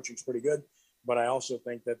think the coaching's pretty good, but I also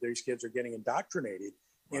think that these kids are getting indoctrinated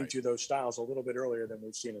into those styles a little bit earlier than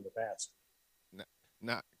we've seen in the past.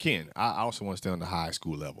 Now, Ken, I also want to stay on the high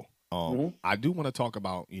school level. I do want to talk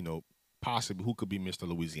about, possibly who could be Mr.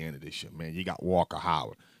 Louisiana this year, man. You got Walker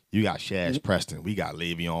Howard. You got Shaz Preston. We got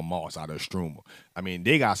Le'Veon Moss out of Struma. I mean,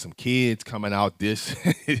 they got some kids coming out this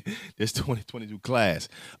this 2022 class.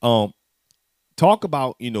 Talk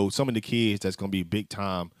about, some of the kids that's going to be big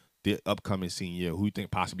time the upcoming senior year. Who you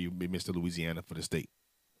think possibly will be Mr. Louisiana for the state?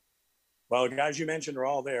 Well, the guys you mentioned are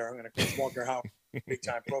all there. I'm going to coach Walker Howard, big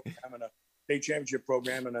time program and a state championship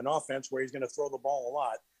program and an offense where he's going to throw the ball a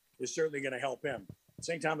lot is certainly going to help him.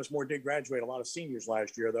 St. Thomas More did graduate a lot of seniors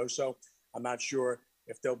last year, though, so I'm not sure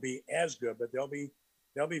if they'll be as good, but they'll be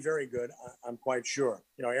very good. I'm quite sure.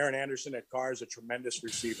 Aaron Anderson at Carr is a tremendous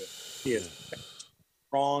receiver. He is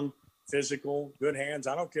strong, physical, good hands.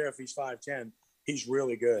 I don't care if he's 5'10". He's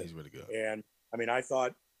really good. He's really good. And, I mean, I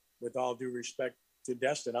thought, with all due respect to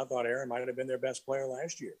Destin, I thought Aaron might have been their best player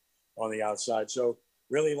last year on the outside. So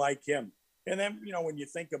really like him. And then, when you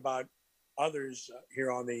think about others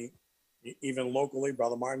here on the even locally,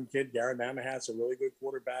 Brother Martin kid, Garrett Mamahat's a really good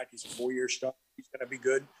quarterback. He's a 4-year star. He's going to be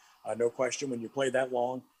good. No question. When you play that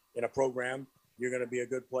long in a program, you're going to be a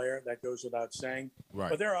good player. That goes without saying. Right.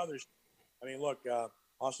 But there are others. I mean, look,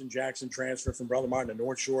 Austin Jackson transferred from Brother Martin to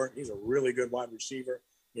North Shore. He's a really good wide receiver,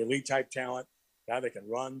 elite type talent, guy that can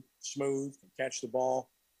run smooth, can catch the ball.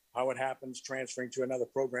 How it happens transferring to another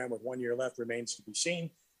program with 1 year left remains to be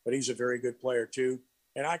seen, but he's a very good player too.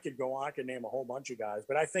 And I could go on, I could name a whole bunch of guys,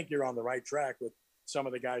 but I think you're on the right track with some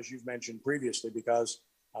of the guys you've mentioned previously because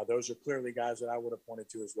those are clearly guys that I would have pointed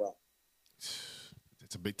to as well.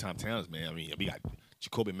 It's a big time talent, man. I mean, we got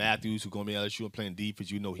Jacoby Matthews who's going to be LSU and playing defense.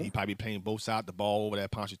 He probably playing both sides of the ball over there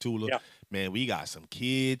at Ponchatoula. Yeah. Man, we got some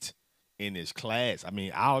kids in this class. I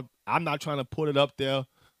mean, I'm not trying to put it up there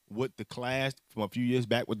with the class from a few years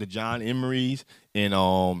back with the John Emerys and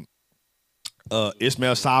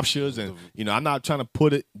Ismail Sobshas, and I'm not trying to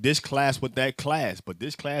put this class with that class, but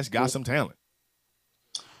this class got some talent.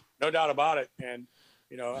 No doubt about it. And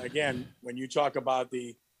again, when you talk about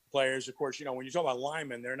the players, of course, when you talk about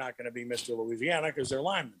linemen, they're not going to be Mr. Louisiana because they're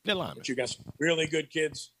linemen. They're linemen. But you got some really good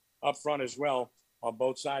kids up front as well on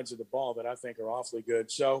both sides of the ball that I think are awfully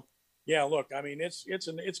good. So, yeah, look, I mean, it's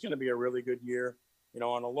going to be a really good year.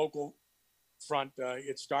 On a local front,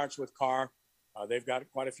 it starts with Carr. They've got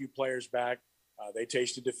quite a few players back. They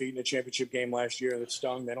tasted defeat in the championship game last year that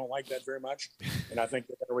stung. They don't like that very much, and I think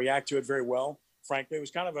they're going to react to it very well. Frankly, it was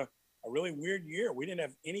kind of a really weird year. We didn't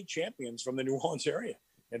have any champions from the New Orleans area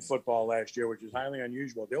in football last year, which is highly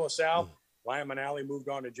unusual. De La Salle, Lyman Alley moved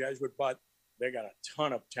on to Jesuit, but they got a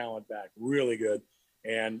ton of talent back, really good.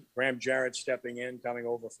 And Graham Jarrett stepping in, coming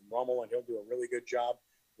over from Rummel, and he'll do a really good job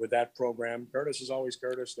with that program. Curtis is always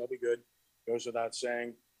Curtis. They'll be good. Goes without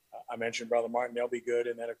saying. I mentioned Brother Martin. They'll be good.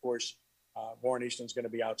 And then, of course, Warren Easton's going to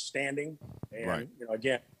be outstanding. And,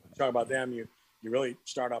 again, talk about them, you really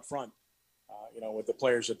start up front, with the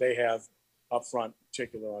players that they have up front,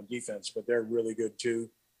 particularly on defense. But they're really good, too.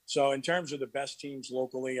 So in terms of the best teams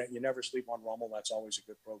locally, you never sleep on Rummel. That's always a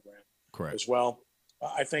good program as well.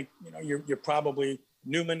 I think, you're probably –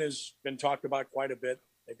 Newman has been talked about quite a bit.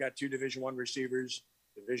 They've got 2 Division I receivers,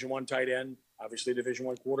 Division I tight end, obviously Division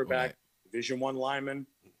I quarterback, Division I lineman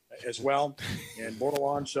as well, and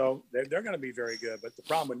Bordelon. So they're going to be very good. But the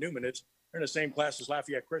problem with Newman is they're in the same class as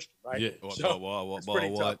Lafayette Christian, right? Yeah. So it's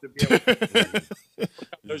pretty tough to be able to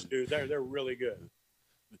those dudes. They're really good.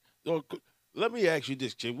 So let me ask you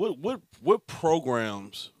this, Jim. What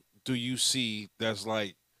programs do you see that's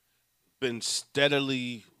like been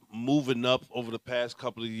steadily moving up over the past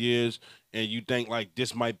couple of years, and you think like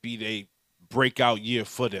this might be the breakout year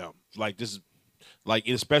for them? Like this is like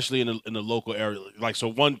especially in the local area. Like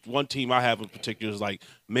so one team I have in particular is like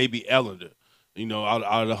maybe Ellender. Out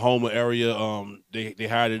of the Homer area, they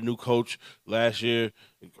hired a new coach last year.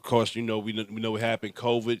 Of course, we know what happened,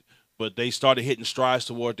 COVID, but they started hitting strides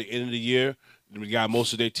toward the end of the year. We got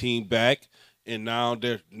most of their team back, and now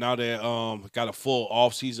they're got a full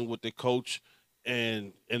off season with their coach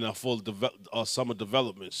and a full summer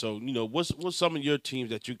development. So what's some of your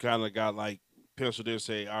teams that you kind of got like penciled in and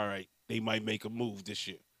say, all right, they might make a move this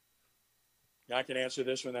year? I can answer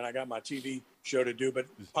this one. Then I got my TV show to do, but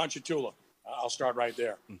Ponchatoula, I'll start right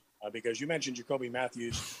there. because you mentioned Jacoby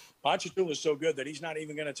Matthews. Ponchatoula is so good that he's not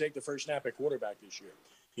even going to take the first snap at quarterback this year.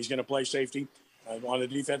 He's going to play safety. On the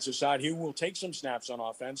defensive side, he will take some snaps on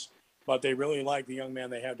offense, but they really like the young man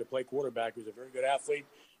they have to play quarterback, who's a very good athlete.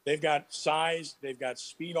 They've got size. They've got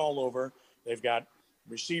speed all over. They've got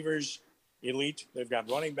receivers, elite. They've got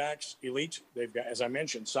running backs, elite. They've got, as I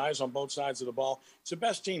mentioned, size on both sides of the ball. It's the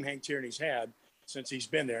best team Hank Tierney's had since he's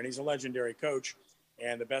been there, and he's a legendary coach.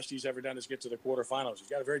 And the best he's ever done is get to the quarterfinals. He's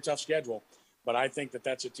got a very tough schedule, but I think that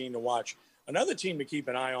that's a team to watch. Another team to keep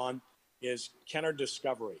an eye on is Kenner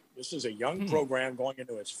Discovery. This is a young program going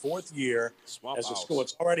into its 4th year as a school.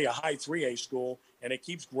 It's already a high 3A school, and it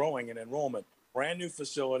keeps growing in enrollment. Brand new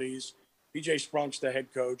facilities. PJ Sprunk's the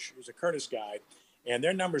head coach. He's a Curtis guy, and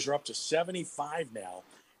their numbers are up to 75 now,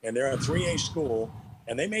 and they're a 3A school,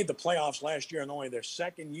 and they made the playoffs last year in only their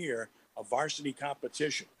 2nd year of varsity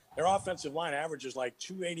competition. Their offensive line averages like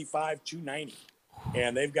 285, 290,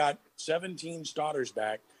 and they've got 17 starters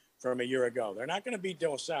back from a year ago. They're not going to beat De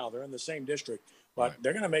La Salle. They're in the same district, but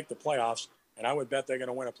they're going to make the playoffs, and I would bet they're going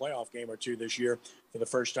to win a playoff game or two this year for the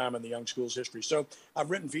first time in the young school's history. So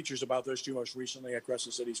I've written features about those two most recently at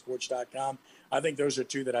CrescentCitySports.com. I think those are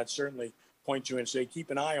two that I'd certainly point to and say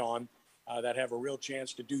keep an eye on that have a real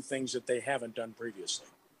chance to do things that they haven't done previously.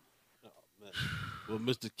 Oh, man. Well,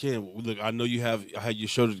 Mr. Ken, look, I know you had your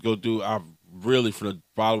show to go do. I really, from the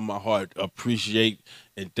bottom of my heart, appreciate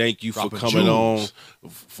and thank you for coming on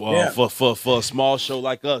for a small show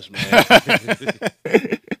like us, man.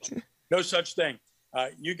 No such thing.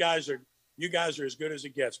 You guys are as good as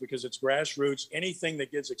it gets because it's grassroots. Anything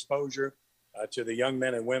that gives exposure to the young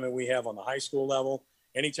men and women we have on the high school level,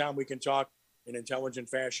 anytime we can talk in intelligent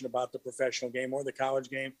fashion about the professional game or the college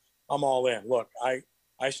game, I'm all in. Look,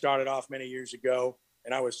 I started off many years ago,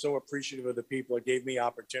 and I was so appreciative of the people that gave me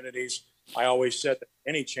opportunities. I always said that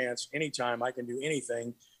any chance, anytime I can do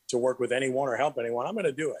anything to work with anyone or help anyone, I'm going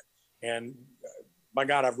to do it. And my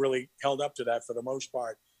God, I've really held up to that for the most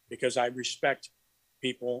part because I respect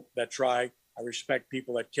people that try. I respect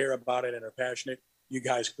people that care about it and are passionate. You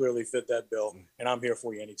guys clearly fit that bill, and I'm here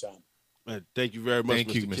for you anytime. Man, thank you very much,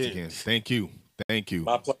 Thank you, Mr. Ken. Thank you. Thank you.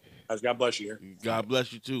 My pleasure. God bless you. God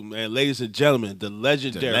bless you too, man. Ladies and gentlemen, the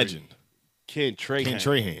legendary legend. Ken Trahan. Ken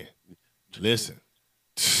Trahan. Listen.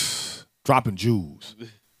 Dropping jewels.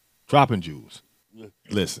 Dropping jewels.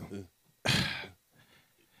 Listen.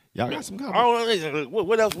 Y'all got some comments. I don't know.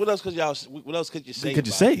 What else could y'all? What else could you say? What could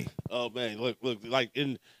you say? Oh man, look, like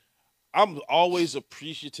I'm always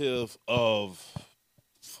appreciative of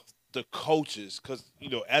the coaches because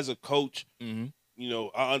as a coach, I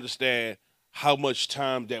understand how much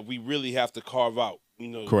time that we really have to carve out.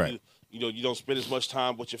 Correct. You don't spend as much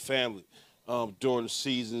time with your family during the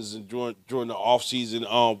seasons and during the off season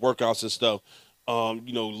workouts and stuff.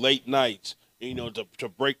 Late nights. To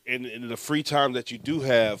break in the free time that you do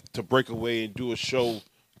have to break away and do a show,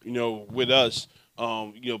 with us,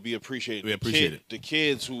 be appreciated. We appreciate it. The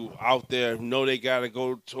kids who out there know they gotta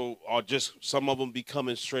go to, or just some of them be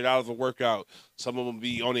coming straight out of a workout. Some of them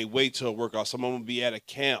be on their way to a workout. Some of them be at a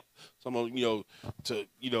camp. Some of them, to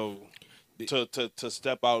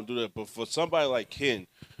step out and do that. But for somebody like Ken,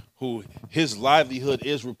 who his livelihood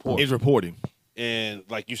is reporting. And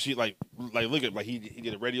like you see, like look at he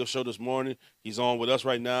did a radio show this morning. He's on with us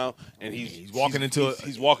right now, and he's walking into a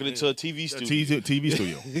TV studio. TV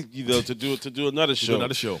studio. to do another show.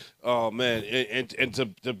 Another show. Oh man, and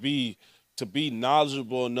to be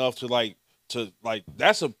knowledgeable enough to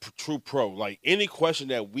that's a true pro. Like any question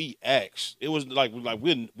that we asked, it was like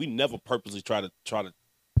we never purposely try to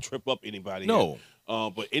trip up anybody. No.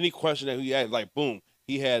 But any question that we asked, like boom,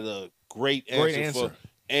 he had a great answer.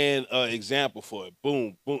 And an example for it.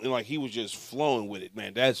 Boom, boom. And he was just flowing with it,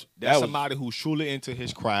 man. That's somebody who's truly into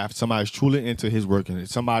his craft, somebody's truly into his work, and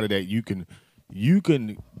it's somebody that you can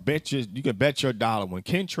bet your dollar when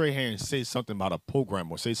Ken Trahan says something about a program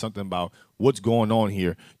or say something about what's going on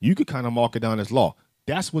here, you could kind of mark it down as law.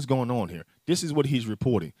 That's what's going on here. This is what he's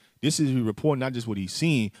reporting. This is reporting not just what he's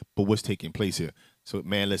seeing, but what's taking place here. So,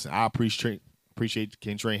 man, listen, I appreciate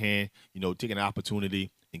Ken Trahan, taking the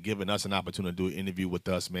opportunity and giving us an opportunity to do an interview with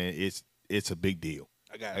us, man. It's a big deal.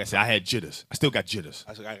 Like I said, I had jitters. I still got jitters.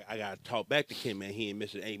 I got to talk back to Ken, man. He ain't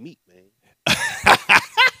missing ain't meat, man.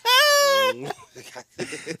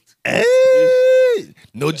 Hey,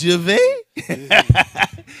 no Gervais.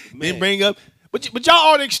 Then bring up, but y'all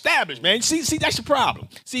already established, man. See, that's your problem.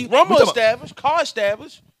 See, Rumble established, car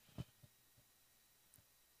established.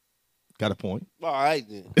 Got a point. All right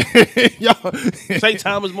then. St.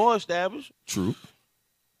 Thomas more established. True.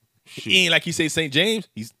 He ain't like he say St. James.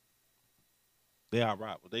 They are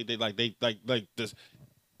right. They like this.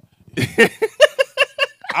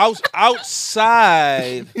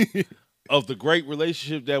 outside of the great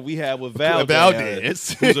relationship that we have with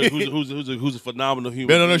Valdez. who's a phenomenal human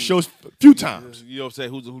Been being. on the show a few times. You know what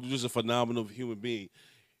I'm saying? Who's just a phenomenal human being.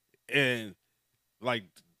 And like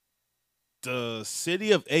the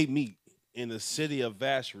city of Amite and the city of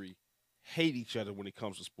Vacherie hate each other when it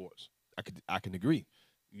comes to sports. I can agree.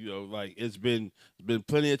 You know, like it's been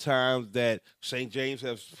plenty of times that St. James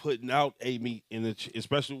has putting out Amite in the,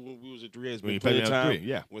 especially when we was at 3A. It's been plenty of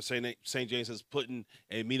time when St. James has putting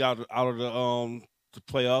Amite out of the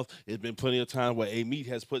playoff. It's been plenty of time where Amite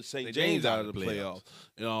has put St. James out of the playoff.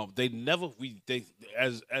 You know, they never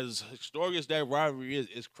as historic as that rivalry is,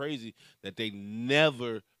 it's crazy that they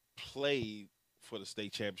never played for the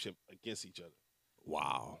state championship against each other.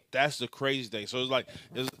 Wow, that's the crazy thing. So it's like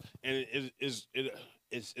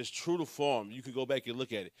it's true to form. You can go back and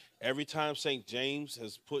look at it. Every time St. James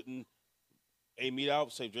has put Amite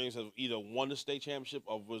out, St. James has either won the state championship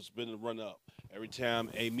or was been the runner-up. Every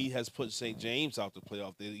time Amite has put St. James out the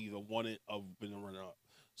playoff, they either won it or been the runner-up.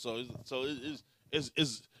 So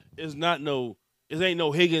it's not no. It ain't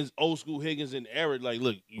no Higgins, old school Higgins and Eric. Like,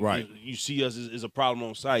 look, you see us as a problem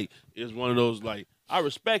on site. It's one of those like, I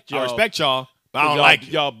respect y'all. But I don't like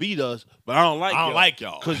y'all beat us, but I don't like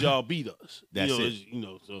y'all because y'all beat us. That's it. You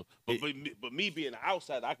know, so but me being the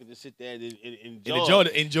outsider, I can just sit there and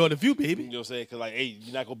enjoy the view, baby. You know what I'm saying? Because like, hey,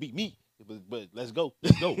 you're not gonna beat me, but let's go.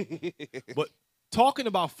 But talking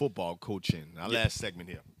about football coaching, our last segment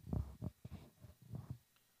here,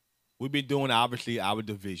 we've been doing obviously our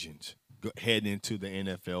divisions heading into the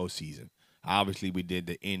NFL season. Obviously, we did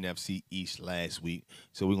the NFC East last week,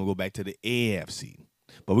 so we're gonna go back to the AFC.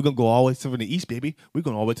 But we're going to go all the way from the East, baby. We're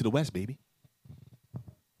going all the way to the West, baby.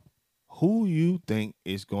 Who you think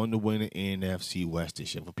is going to win the NFC West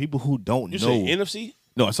this year? For people who don't know. You say NFC?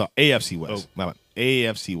 No, I saw AFC West. Oh.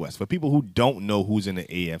 AFC West. For people who don't know who's in the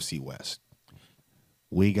AFC West,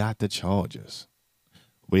 we got the Chargers.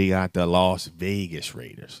 We got the Las Vegas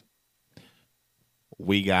Raiders.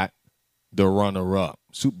 We got the runner-up,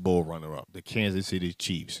 Super Bowl runner-up, the Kansas City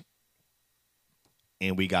Chiefs.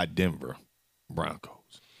 And we got Denver Broncos.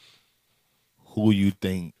 Who you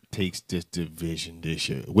think takes this division this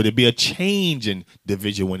year? Would it be a change in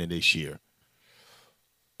division winner this year?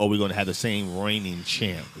 Or are we going to have the same reigning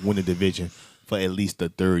champ win the division for at least the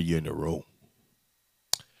third year in a row?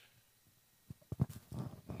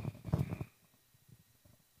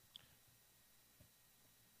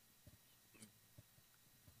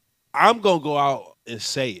 I'm going to go out and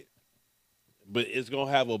say it. But it's gonna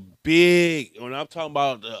have a big. When I'm talking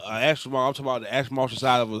about I'm talking about the Ashton Marshall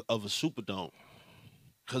side of a Superdome,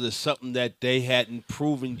 because it's something that they hadn't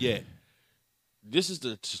proven yet. This is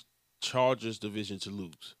the Chargers division to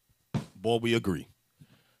lose. Boy, we agree.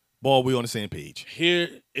 Boy, we on the same page. Here,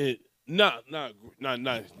 no.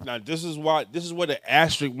 This is where the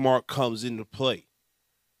asterisk mark comes into play.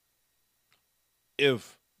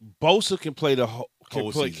 If Bosa can play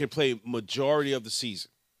can play majority of the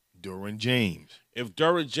season. Derwin James. If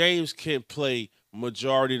Derwin James can play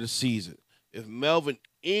majority of the season, if Melvin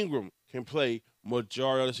Ingram can play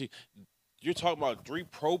majority of the season, you're talking about 3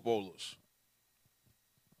 Pro Bowlers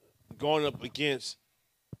going up against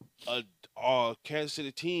a Kansas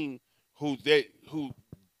City team who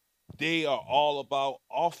they are all about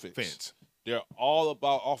offense. They're all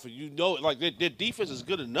about offense. You know, like their defense is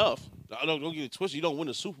good enough. Don't get it twisted. You don't win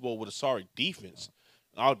a Super Bowl with a sorry defense.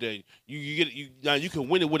 Out there, you can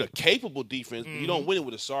win it with a capable defense, but you don't win it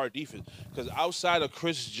with a sorry defense. Because outside of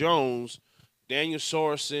Chris Jones, Daniel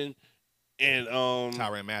Sorensen, and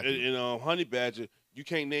Tyrann Mathieu and Honey Badger, you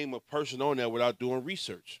can't name a person on there without doing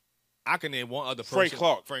research. I can name one other person.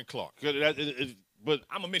 Frank Clark. But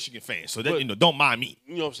I'm a Michigan fan, so that, don't mind me.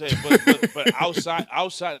 You know what I'm saying? But outside,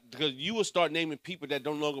 because you will start naming people that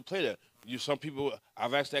don't longer play there. Some people,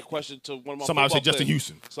 I've asked that question to one of my somebody said players. Justin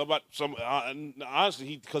Houston.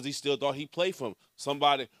 Honestly, because he still thought he played for him.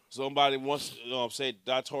 Somebody once said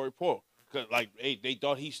Datori Paul. Like, hey, they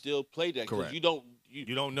thought he still played that. Correct. You don't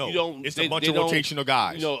know. It's a bunch of rotational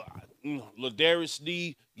guys. Ladarius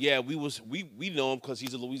Sneed, we know him because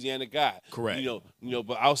he's a Louisiana guy. Correct.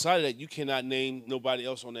 But outside of that, you cannot name nobody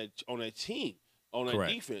else on that team, on that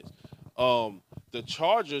defense. The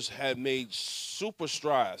Chargers have made super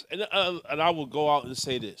strides, and I will go out and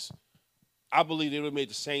say this: I believe they would have made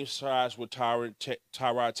the same strides with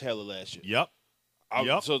Tyrod Taylor last year. Yep.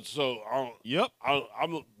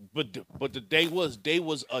 But they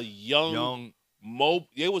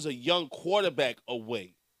was a young quarterback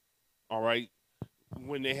away. All right,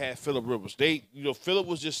 when they had Phillip Rivers, Phillip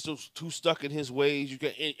was just too stuck in his ways.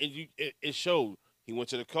 It showed. He went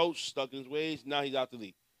to the coach, stuck in his ways. Now he's out the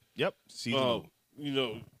league. Yep. You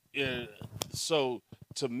know, and so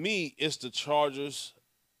to me, it's the Chargers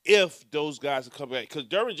if those guys come back because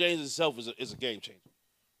Derwin James himself is a game changer.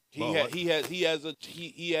 He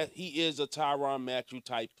is a Tyrann Matthew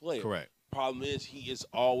type player. Correct. Problem is he is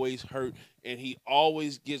always hurt, and he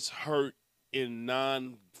always gets hurt in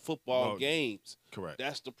non-football games. Correct.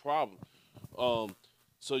 That's the problem.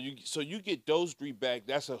 So you get those three back.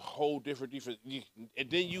 That's a whole different defense. And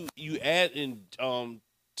then you add in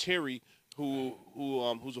Terry,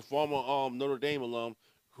 who's a former Notre Dame alum,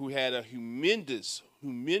 who had a humongous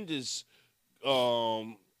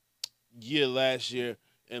year last year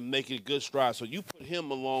and making good strides. So you put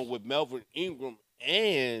him along with Melvin Ingram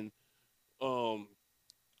and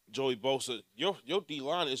Joey Bosa. Your D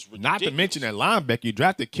line is ridiculous. Not to mention that linebacker you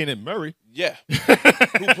drafted, Kenneth Murray. Yeah,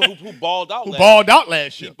 who balled out?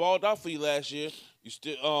 Last year. He balled out for you last year. You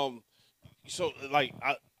still so like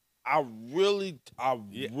I really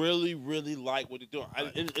like what they're doing.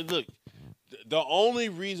 And look, the only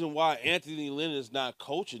reason why Anthony Lynn is not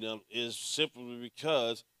coaching them is simply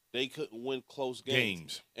because they couldn't win close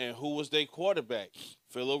games. And who was their quarterback?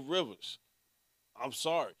 Phillip Rivers. I'm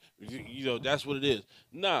sorry. You know, that's what it is.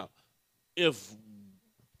 Now, if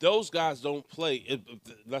those guys don't play,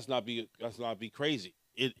 let's not be crazy.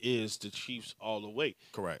 It is the Chiefs all the way.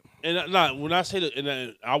 Correct. And when I say that,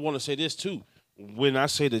 and I want to say this too. When I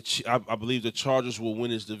say that I believe the Chargers will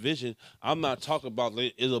win this division, I'm not talking about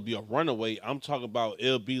it'll be a runaway. I'm talking about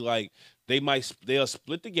it'll be like they'll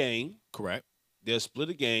split the game. Correct. They'll split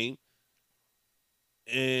a game,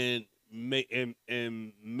 and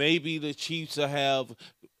maybe the Chiefs will have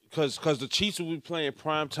because the Chiefs will be playing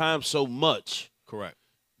prime time so much. Correct.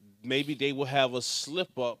 Maybe they will have a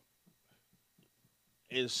slip up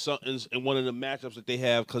in one of the matchups that they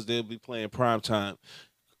have because they'll be playing prime time,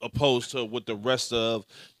 opposed to what the rest of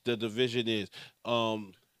the division is. But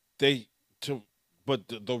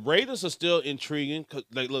the Raiders are still intriguing because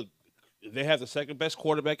look, they have the second best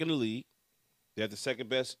quarterback in the league. They have the second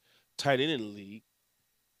best tight end in the league.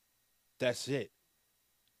 That's it.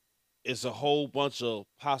 It's a whole bunch of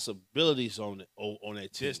possibilities on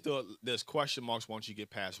that team. There's question marks once you get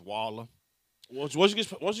past Waller. Once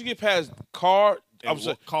you get past Carr,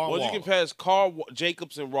 you get past Carr,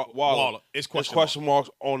 Jacobs, and Waller, it's question marks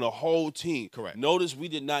on the whole team. Correct. Notice we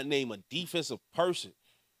did not name a defensive person.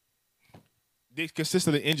 They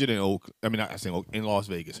consistently injured in in Las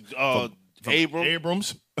Vegas. From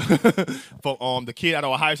Abrams, from the kid out of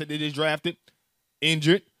Ohio State they just drafted,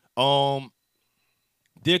 injured.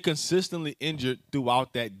 They're consistently injured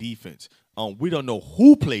throughout that defense. We don't know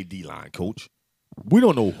who played D-line, coach. We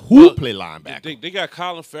don't know who play linebacker. They got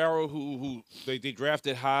Colin Farrell, who they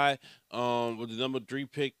drafted high with the number 3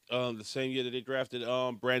 pick the same year that they drafted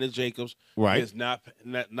Brandon Jacobs. Right, it's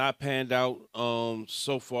not panned out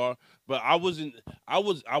so far. But I was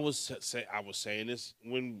saying this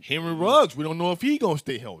when Henry Ruggs. We don't know if he gonna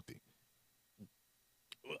stay healthy.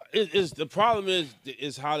 The problem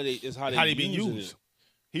is how they been used.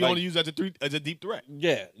 He only used as a deep threat.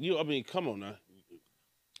 Yeah, come on now.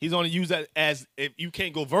 He's only used that as if you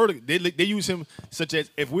can't go vertical. They use him such as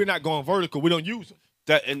if we're not going vertical, we don't use him.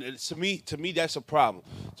 And to me, that's a problem.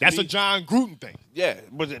 That's a John Gruden thing. Yeah,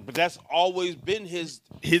 but that's always been his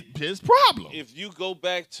problem. If you go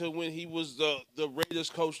back to when he was the Raiders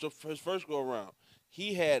coach his first go around,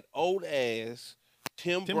 he had old ass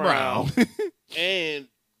Tim Brown and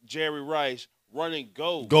Jerry Rice running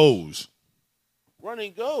goals.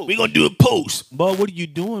 Running goals. We're gonna do a post. Boy, what are you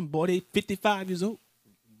doing, boy? They 55 years old.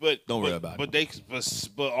 But don't worry about it.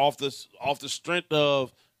 But off the strength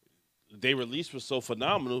of their release was so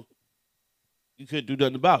phenomenal, you couldn't do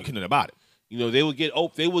nothing about it. You know, they was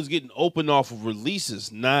getting open off of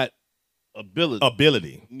releases, not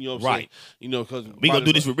ability. You know what I'm saying? You know, because we gonna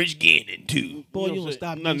do this with Rich Gannon too. Boy, you gonna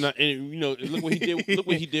stop this? No, and you know, look what he did. Look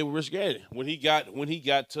what he did with Rich Gannon when he got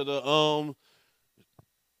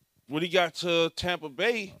to Tampa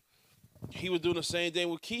Bay. He was doing the same thing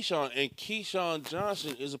with Keyshawn, and Keyshawn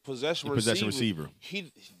Johnson is a possession receiver.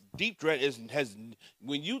 Deep threat has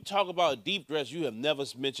when you talk about deep threats, you have never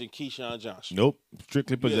mentioned Keyshawn Johnson. Nope,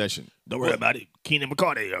 strictly possession. Don't worry about it. Keenan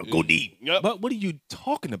McCarthy, go deep. Yep. But what are you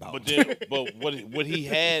talking about? But what he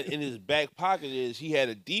had in his back pocket is he had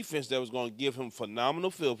a defense that was going to give him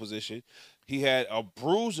phenomenal field position. He had a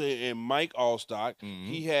bruiser in Mike Allstock.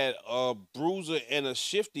 Mm-hmm. He had a bruiser and a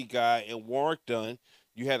shifty guy in Warwick Dunn.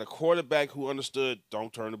 You had a quarterback who understood,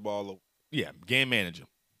 don't turn the ball over. Yeah, game manager.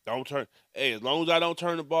 Don't turn. Hey, as long as I don't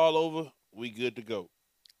turn the ball over, we good to go.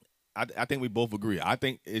 I think we both agree. I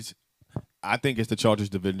think it's the Chargers'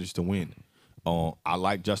 division to win. I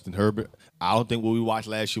like Justin Herbert. I don't think what we watched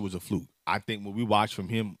last year was a fluke. I think what we watch from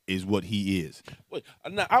him is what he is. Wait,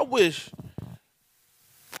 now I wish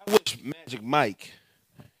Magic Mike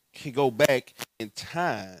could go back in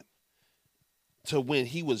time to when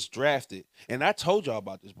he was drafted. And I told y'all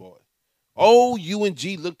about this boy. Oh,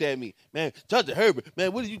 UNG looked at me. Man, Justin Herbert,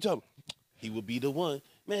 man, what are you talking? He will be the one.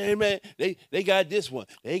 Man, they got this one.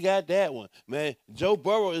 They got that one. Man, Joe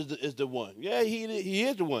Burrow is the one. Yeah, he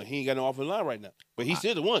is the one. He ain't got no offensive line right now. But he's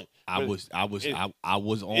still the one. I was on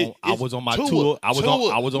my Tua, tour. I was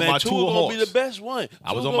on my tour horse. Gonna be the best one.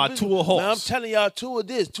 I was on my tour horse. Man, I'm telling y'all, Tua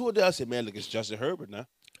this, Tua that. I said, man, look, it's Justin Herbert now.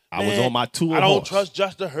 I was on my tour horse. I don't trust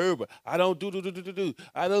Justin Herbert. I don't do.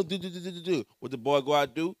 I don't do. What the boy go out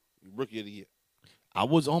and do? Rookie of the year. I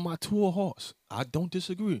was on my tour horse. I don't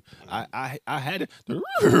disagree. I had it.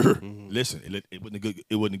 Listen, it wasn't a good.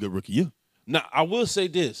 It wasn't a good rookie year. Now I will say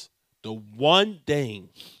this: the one thing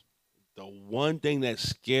that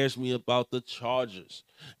scares me about the Chargers,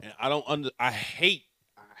 and I hate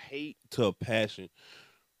to a passion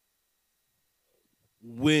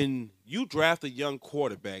when you draft a young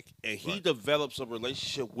quarterback and he develops a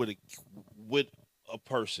relationship with a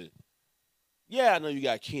person. Yeah, I know you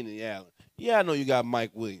got Keenan Allen. Yeah, I know you got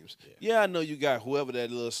Mike Williams. Yeah, I know you got whoever that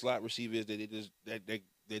little slot receiver is that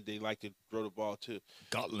they like to throw the ball to.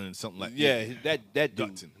 Gutland, something like that dude,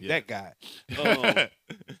 Gutton, that guy.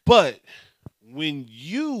 But when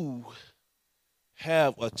you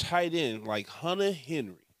have a tight end like Hunter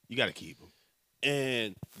Henry, you got to keep him.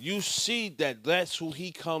 And you see that that's who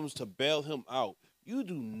he comes to bail him out. You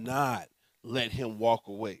do not let him walk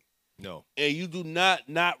away. No. And you do not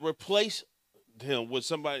replace him with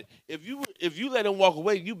somebody. If you let him walk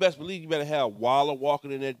away, you best believe you better have Waller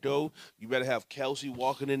walking in that door. You better have Kelsey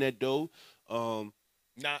walking in that door.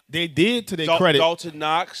 They did to their credit. Dalton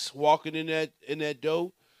Knox walking in that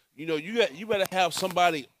door. You know, you better have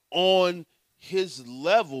somebody on his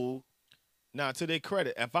level. Now, to their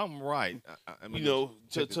credit, if I'm right, I mean, you know,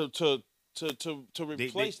 to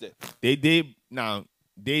replace that. They did. Now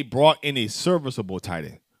they brought in a serviceable tight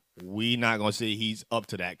end. We not gonna say he's up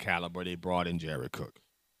to that caliber. They brought in Jared Cook.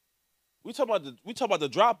 We talk about the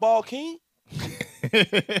drop ball king.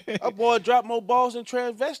 That boy dropped more balls than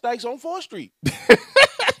transvestites on 4th Street.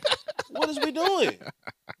 What is we doing?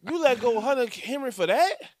 You let go Hunter Henry for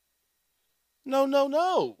that? No.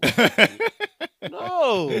 No.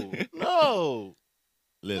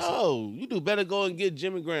 Listen. No. You do better go and get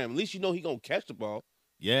Jimmy Graham. At least you know he gonna catch the ball.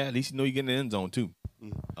 Yeah, at least you know you get in the end zone too.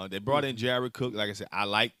 They brought in Jared Cook. Like I said, I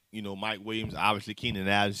like, Mike Williams. Obviously, Keenan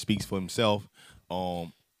Allen speaks for himself.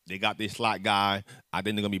 They got their slot guy. I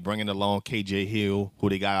think they're gonna be bringing along KJ Hill, who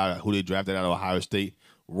they drafted out of Ohio State.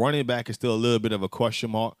 Running back is still a little bit of a question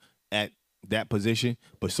mark at that position,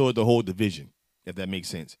 but so is the whole division, if that makes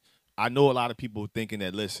sense. I know a lot of people thinking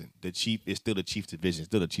that, listen, the Chief is still the Chiefs division,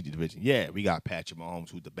 still the Chiefs division. Yeah, we got Patrick Mahomes,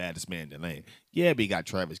 who's the baddest man in the lane. Yeah, we got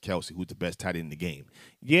Travis Kelce, who's the best tight end in the game.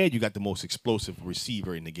 Yeah, you got the most explosive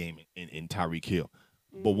receiver in the game in Tyreek Hill.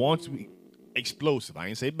 But once we explosive, I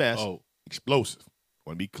ain't say best. Explosive.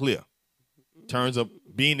 Want to be clear. In terms of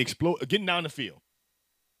being getting down the field.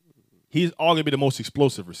 He's arguably the most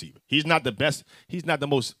explosive receiver. He's not the best. He's not the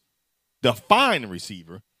most defined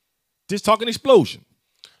receiver. Just talking explosion.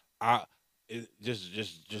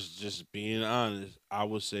 Just being honest, I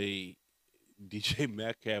would say DJ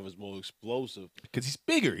Metcalf is more explosive because he's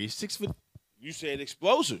bigger. He's 6 foot. You said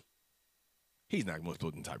explosive. He's not more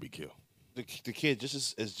explosive than Tyreek Hill. The kid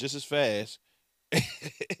is just as fast,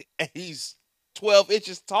 and he's 12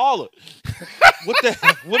 inches taller.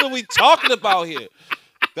 What are we talking about here?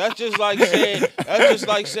 That's just like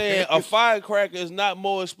saying a firecracker is not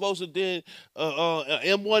more explosive than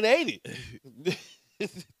M180.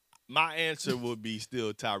 My answer would be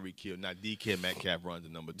still Tyreek Hill. Now, DK Metcalf runs the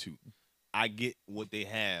number 2. I get what they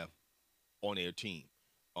have on their team.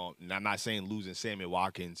 And I'm not saying losing Sammy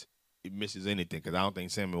Watkins it misses anything because I don't think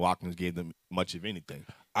Sammy Watkins gave them much of anything.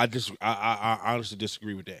 I honestly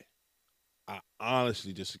disagree with that.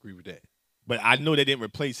 But I know they didn't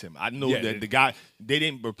replace him. I know that they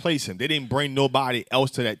didn't replace him. They didn't bring nobody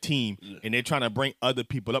else to that team, and they're trying to bring other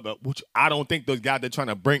people up, which I don't think those guys they're trying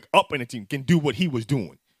to bring up in the team can do what he was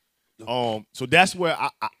doing. So that's where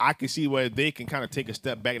I can see where they can kind of take a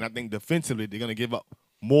step back, and I think defensively they're going to give up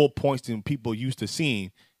more points than people used to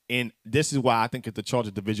seeing. And this is why I think if the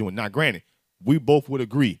Chargers division was not granted, we both would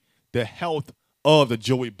agree the health of the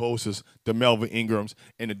Joey Bosa's, the Melvin Ingrams,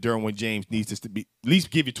 and the Derwin James needs to be at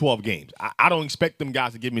least give you 12 games. I don't expect them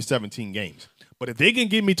guys to give me 17 games. But if they can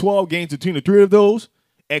give me 12 games between the 3 of those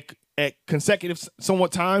at consecutive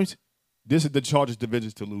somewhat times, this is the Chargers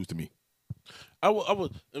division to lose to me. I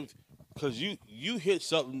would because you hit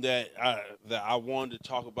something that I wanted to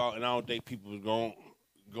talk about, and I don't think people was gonna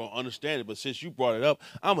understand it. But since you brought it up,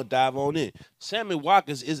 I'm gonna dive on in. Sammy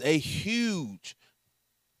Watkins is a huge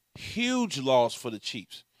loss for the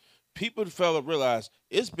Chiefs. People fail to realize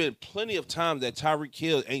it's been plenty of times that Tyreek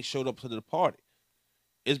Hill ain't showed up to the party.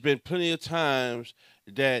 It's been plenty of times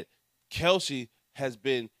that Kelsey has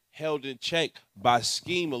been held in check by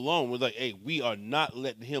scheme alone. We're like, hey, we are not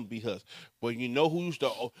letting him beat us. But you know who used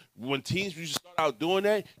to, when teams used to start out doing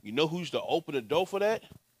that, you know who used to open the door for that?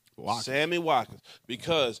 Watkins. Sammy Watkins.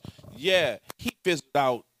 Because, yeah, he fizzled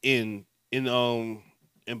out in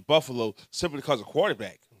Buffalo simply because of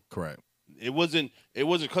quarterback. Correct. It wasn't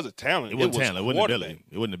because of talent. It wasn't talent. It wasn't quarterback. ability.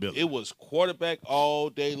 It wasn't ability. It was quarterback all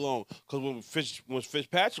day long. Because when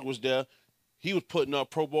Fitzpatrick was there, he was putting up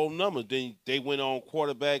Pro Bowl numbers. Then they went on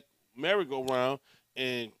quarterback merry-go-round,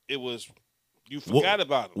 and it was you forgot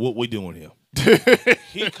about him. What we doing here?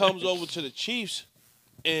 He comes over to the Chiefs,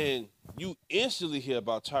 and you instantly hear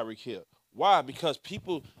about Tyreek Hill. Why? Because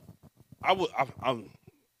people, I'm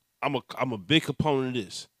a big component of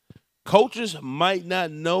this. Coaches might not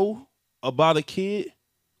know about a kid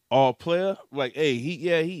or a player. Like, hey,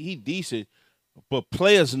 he decent, but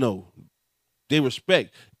players know. They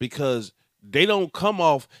respect because they don't come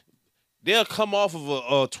off. They'll come off of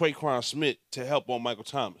a Traquan Smith to help on Michael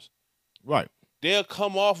Thomas. Right. They'll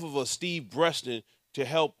come off of a Steve Breston to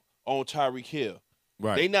help on Tyreek Hill.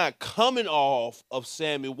 Right. They not coming off of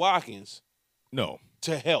Sammy Watkins. No.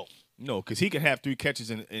 To help. No, because he can have 3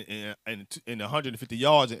 catches in 150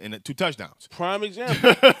 yards and 2 touchdowns. Prime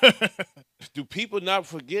example. Do people not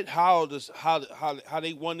forget how the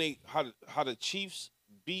Chiefs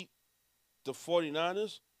beat the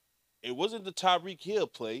 49ers? It wasn't the Tyreek Hill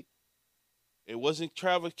play. It wasn't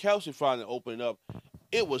Travis Kelce finally opening up.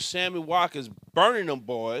 It was Sammy Watkins burning them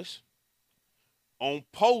boys on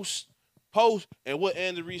post, and what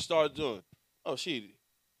Andy Reid started doing. Oh shit.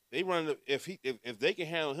 They run if they can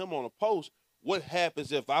handle him on a post, what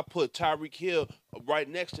happens if I put Tyreek Hill right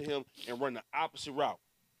next to him and run the opposite route?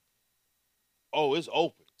 Oh, it's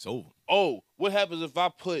open. It's over. Oh, what happens if I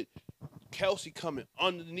put Kelce coming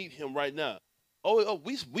underneath him right now? Oh,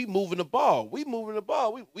 we moving the ball. We moving the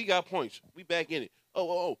ball. We got points. We back in it.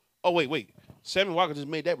 Oh, wait. Sammy Watkins just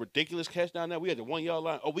made that ridiculous catch down there. We at the 1 yard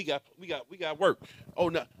line. Oh, we got work. Oh,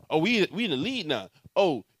 no. Oh, we in the lead now.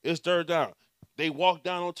 Oh, it's third down. They walk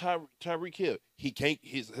down on Tyreek Hill. He can't.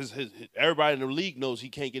 His everybody in the league knows he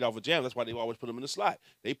can't get off a jam. That's why they always put him in the slot.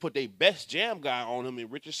 They put their best jam guy on him in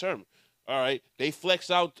Richard Sherman. All right. They flex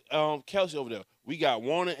out Kelce over there. We got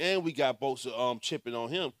Warner and we got Bosa chipping on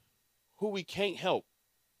him. Who we can't help?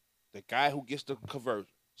 The guy who gets the conversion.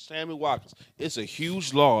 Sammy Watkins. It's a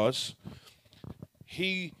huge loss.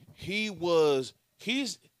 He's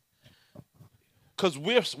because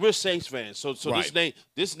we're Saints fans, so right.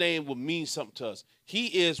 this name will mean something to us. He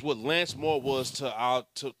is what Lance Moore was to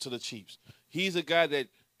the Chiefs. He's a guy that,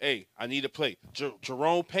 hey, I need to play.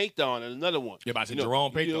 Jerome Payton and another one. Yeah, I said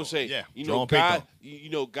Jerome Payton. You know what I'm saying? Yeah, Jerome Payton.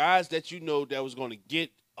 Guys that that was going to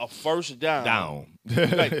get a first down.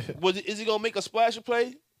 Like, is he going to make a splash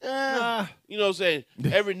play? Nah. You know what I'm saying?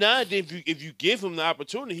 Every now and then, if you give him the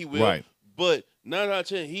opportunity, he will. Right. But 9 out of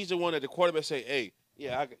 10, he's the one that the quarterback say, hey,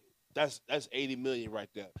 yeah, that's $80 million right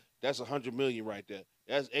there. That's $100 million right there.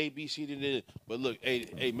 That's A, B, C, D, D. But look, hey,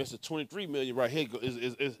 Mr. $23 million right here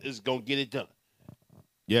is gonna get it done.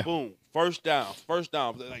 Yeah. Boom. First down.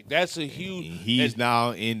 Like that's a huge. He's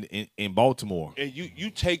now in Baltimore. And you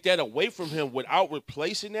take that away from him without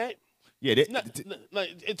replacing that. Yeah.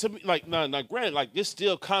 Granted, like this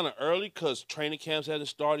still kind of early because training camps hasn't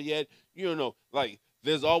started yet. You know, like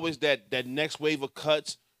there's always that next wave of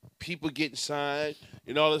cuts. People getting signed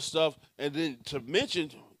and all this stuff, and then to mention,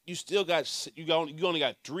 you only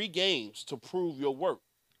got 3 games to prove your work.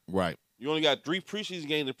 Right. You only got 3 preseason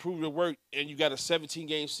games to prove your work, and you got a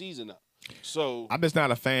 17-game season now. So I'm just not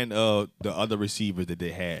a fan of the other receivers that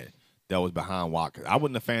they had that was behind Watkins. I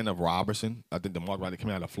wasn't a fan of Robertson. I think the Mark Rodgers came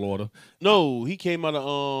out of Florida. No, he came out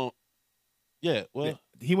of yeah. Well, yeah,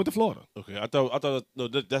 he went to Florida. Okay, I thought no,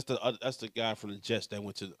 that's the guy from the Jets that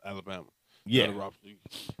went to Alabama. Yeah.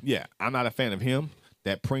 Yeah, I'm not a fan of him.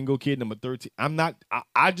 That Pringle kid, number 13.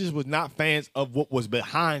 I just was not fans of what was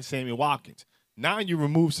behind Sammy Watkins. Now you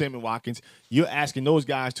remove Sammy Watkins, you're asking those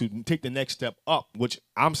guys to take the next step up, which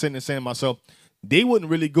I'm sitting there saying to myself, they wouldn't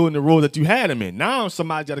really go in the role that you had him in. Now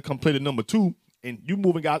somebody's got to come play the number 2, and you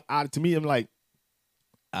moving out to me, I'm like,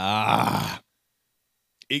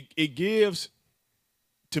 it gives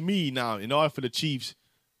to me now, in order for the Chiefs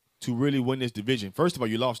to really win this division, first of all,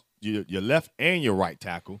 you lost your left and your right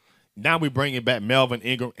tackle. Now we're bringing back Melvin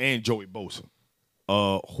Ingram and Joey Bosa.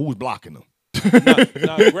 who's blocking them?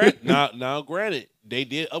 Now, granted, they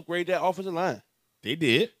did upgrade that offensive line. They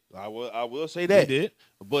did. I will say that. They did.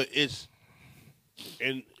 But it's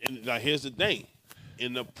and now here's the thing.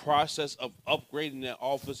 In the process of upgrading that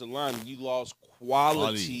offensive line, you lost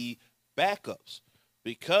quality backups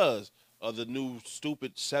because of the new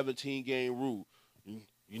stupid 17-game rule.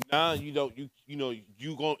 Now you going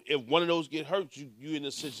if one of those get hurt, you in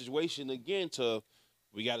a situation again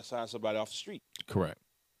we got to sign somebody off the street. Correct.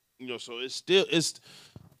 So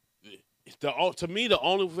to me the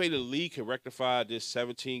only way the league can rectify this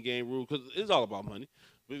 17-game rule, because it's all about money.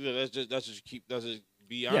 Let's just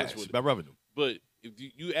be honest with it. About revenue. But if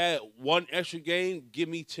you add one extra game, give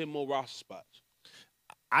me 10 more roster spots.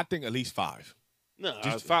 I think at least 5. No,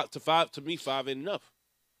 five to me, 5 ain't enough.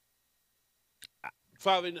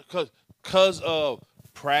 5 ain't because of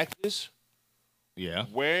practice,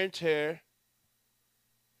 wear and tear,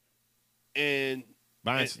 and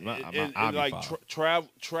travel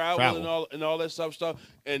and all that stuff,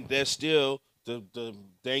 and there's still the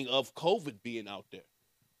thing of COVID being out there.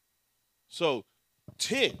 So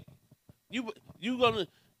 10, you're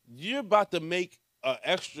about to make an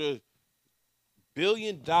extra $1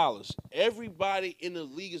 billion. Everybody in the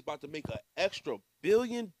league is about to make an extra $1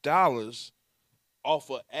 billion off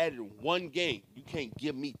of adding one game. You can't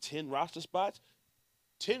give me 10 roster spots.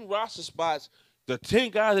 10 roster spots. The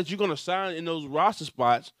 10 guys that you're going to sign in those roster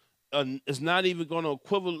spots is not even going to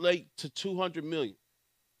equivalent to $200 million.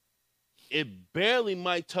 It barely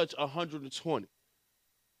might touch 120.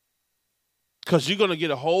 Because you're going to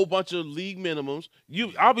get a whole bunch of league minimums.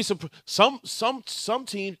 I'll be surprised. Some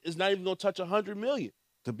teams is not even going to touch $100 million,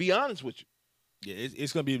 to be honest with you. Yeah,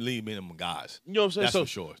 it's going to be league minimum guys. You know what I'm saying? That's for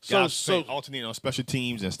sure. Guys alternating on special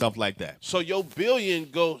teams and stuff like that. So your billion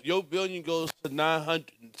goes to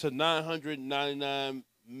 999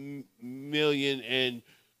 million and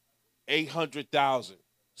 800,000,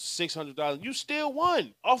 600,000. You still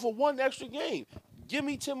won off of one extra game. Give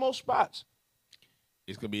me 10 more spots.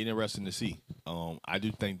 It's going to be interesting to see. I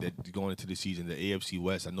do think that going into the season, the AFC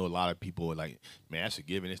West, I know a lot of people are like, man, that's a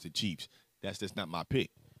given. It's the Chiefs. That's just not my pick.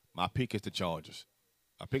 My pick is the Chargers.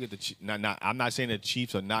 I pick the I'm not saying the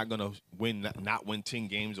Chiefs are not going to not win 10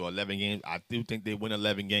 games or 11 games. I do think they win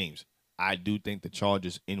 11 games. I do think the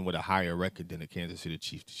Chargers in with a higher record than the Kansas City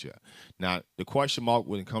Chiefs this year. Now, the question mark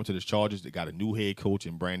when it comes to the Chargers, they got a new head coach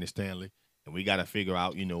in Brandon Stanley, and we got to figure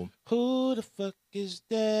out, who the fuck is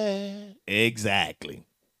that? Exactly.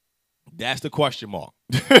 That's the question mark.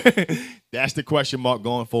 That's the question mark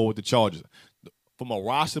going forward with the Chargers. From a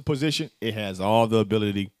roster position, it has all the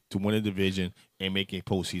ability to win a division and make a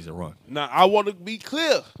postseason run. Now, I want to be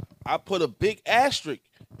clear. I put a big asterisk,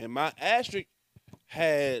 and my asterisk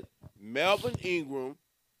had Melvin Ingram,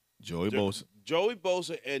 Joey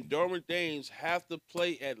Bosa, and Derwin James have to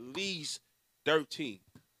play at least 13.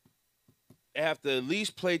 They have to at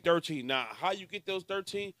least play 13. Now, how you get those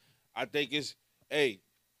 13, I think is you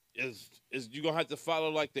gonna have to follow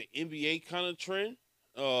like the NBA kind of trend,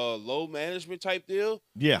 low management type deal.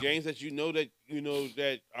 Yeah, games that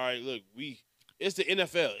that all right. Look, it's the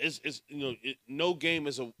NFL. It's no game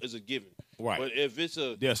is a given. Right. But if it's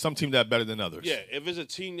there's some teams that are better than others. Yeah. If it's a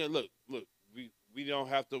team that look, we don't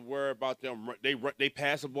have to worry about them. They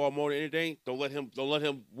pass the ball more than anything. Don't let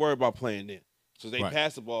him worry about playing then. So they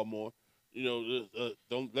pass the ball more. Don't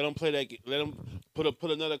let them play that. Let them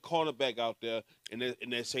put another cornerback out there in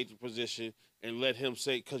that safety position and let him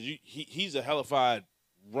say, because he's a hellified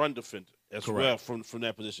run defender as well from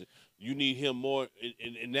that position. You need him more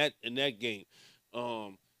in that game.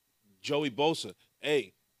 Joey Bosa,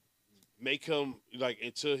 make him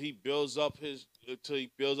until he builds up his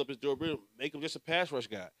durability. Make him just a pass rush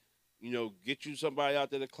guy. Get you somebody out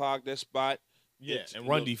there to clog that spot. Yeah, and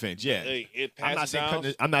run defense. Yeah,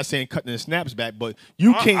 I'm not saying cutting the snaps back, but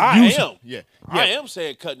you can't use. I am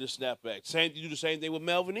saying cutting the snap back. You do the same thing with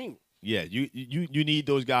Melvin Ingram. Yeah, you need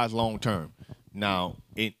those guys long term. Now,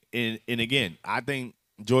 and again, I think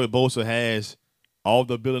Joey Bosa has all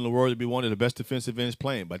the ability in the world to be one of the best defensive ends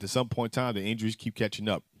playing, but at some point in time, the injuries keep catching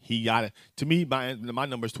up. He got it. To me, my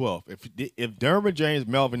number is 12. If Derwin James,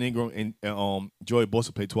 Melvin Ingram, and Joey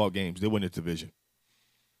Bosa play 12 games, they win the division.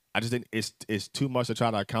 I just think it's too much to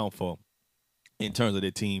try to account for in terms of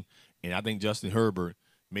their team, and I think Justin Herbert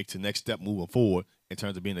makes the next step moving forward in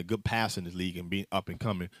terms of being a good passer in this league and being up and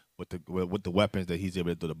coming with the weapons that he's able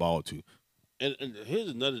to throw the ball to. And here's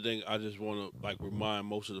another thing I just want to remind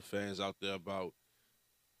most of the fans out there about: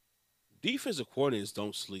 defensive coordinators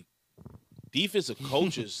don't sleep. Defensive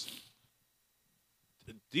coaches,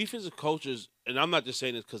 and I'm not just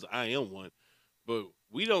saying this because I am one, but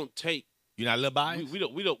we don't take You're not a little biased? we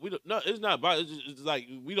don't. No, it's not about. It's like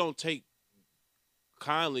we don't take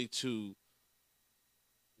kindly to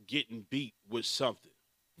getting beat with something.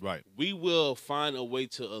 Right. We will find a way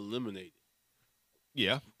to eliminate it.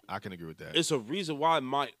 Yeah, I can agree with that. It's a reason why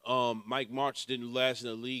Mike Martz didn't last in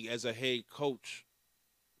the league as a head coach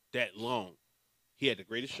that long. He had the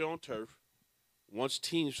greatest show on turf. Once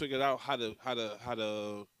teams figured out how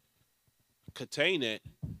to contain that,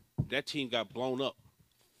 that team got blown up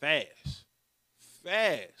fast.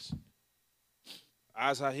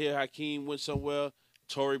 Isaiah Hakeem went somewhere.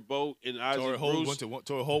 Torrey Boat and Isaac Bruce.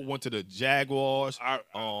 Torrey Holt went to the Jaguars.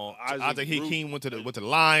 Isaac Hakeem went to the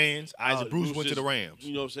Lions. Isaac Bruce went to the Rams.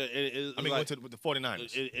 You know what I'm saying? Went to the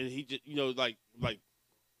 49ers. And he just, like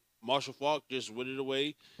Marshall Faulk just withered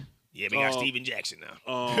away. Yeah, we got Steven Jackson now.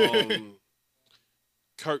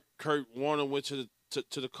 Kurt Warner went to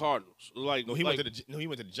the Cardinals. He went to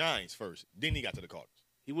the Giants first. Then he got to the Cardinals.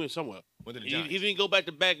 He went somewhere. Went to the Giants. He didn't go back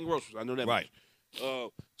to bagging groceries. I know that. Right.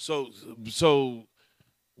 So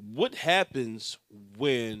what happens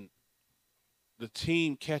when the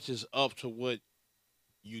team catches up to what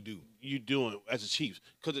you're doing as the Chiefs?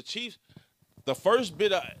 Because the Chiefs, the first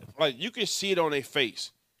bit of you can see it on their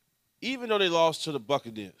face, even though they lost to the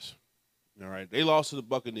Buccaneers. All right, they lost to the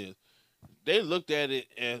Buccaneers. They looked at it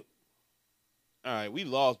and, all right, we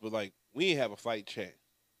lost, but we ain't have a fight chance.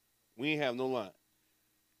 We ain't have no line.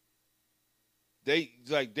 They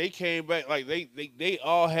came back they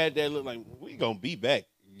all had that look we gonna be back.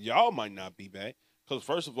 Y'all might not be back because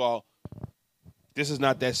first of all, this is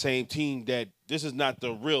not that same team. This is not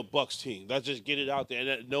the real Bucks team. Let's just get it out there.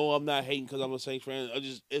 And no, I'm not hating because I'm a Saints fan.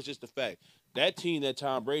 It's just the fact that team that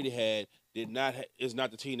Tom Brady had is not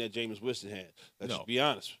the team that Jameis Winston had. Let's just be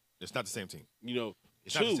honest. It's not the same team.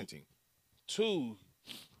 It's not the same team. Two,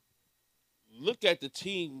 look at the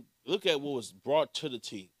team. Look at what was brought to the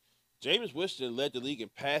team. Jameis Winston led the league in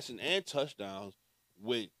passing and touchdowns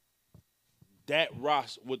with that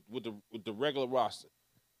roster, with the regular roster.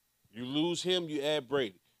 You lose him, you add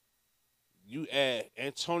Brady. You add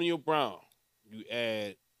Antonio Brown. You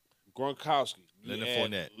add Gronkowski.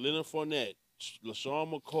 Leonard Fournette.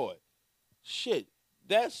 LaShawn McCoy. Shit,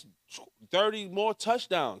 that's 30 more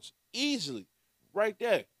touchdowns easily right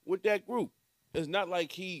there with that group. It's not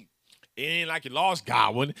like he... It ain't like you lost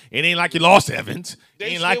Godwin. It ain't like you lost Evans. It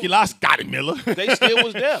ain't like you lost Scotty Miller. They still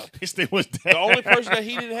was there. They still was there. The only person that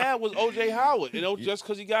he didn't have was O.J. Howard, just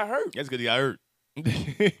because he got hurt. That's because he got hurt.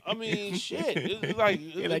 I mean, shit. It's like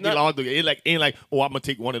ain't like I'm gonna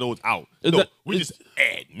take one of those out. We just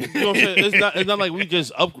add. You know what I'm saying? It's not like we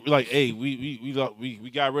just hey, we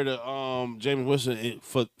got rid of Jameis Winston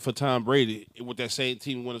for Tom Brady with that same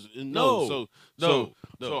team winners. No.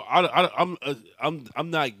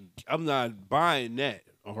 I'm not buying that.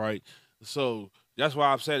 All right. So that's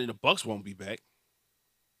why I'm saying the Bucks won't be back.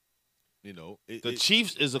 The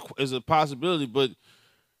Chiefs is a possibility, but.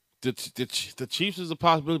 The Chiefs is a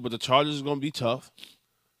possibility, but the Chargers is going to be tough.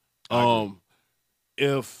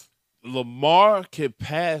 If Lamar can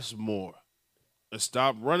pass more and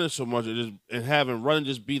stop running so much and having running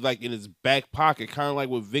just be in his back pocket, kind of like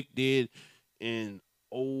what Vic did in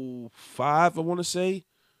 2005, I want to say,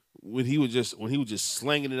 when he was just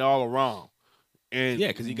slinging it all around. And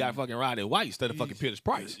because he got fucking Roddy White instead of fucking Peters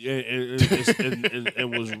Price. Yeah, and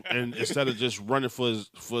instead of just running for his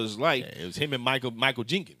life, it was him and Michael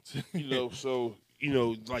Jenkins.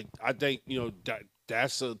 I think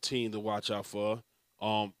that's a team to watch out for.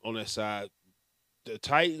 On that side, the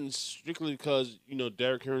Titans strictly because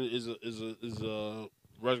Derrick Henry is a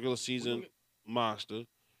regular season monster.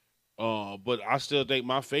 But I still think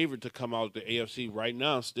my favorite to come out the AFC right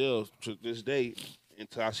now, still to this day,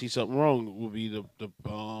 until I see something wrong, will be the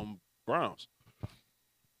Browns.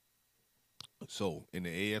 So in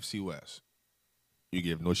the AFC West, you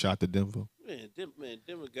give no shot to Denver?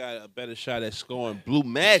 Denver got a better shot at scoring blue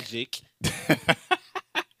magic.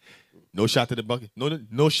 No shot to the Bucket.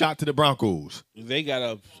 No shot to the Broncos. They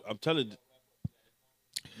got I'm telling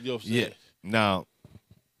you. Yeah. Now,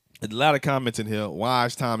 a lot of comments in here.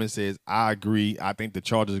 Wise Thomas says, I agree. I think the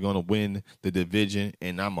Chargers are going to win the division,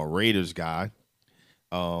 and I'm a Raiders guy.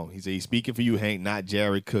 He said he's speaking for you, Hank, not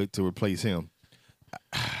Jared Cook to replace him.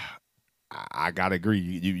 I gotta agree.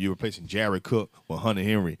 You're replacing Jared Cook with Hunter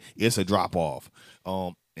Henry. It's a drop off.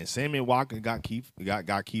 And Sammy Watkins got key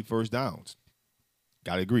first downs.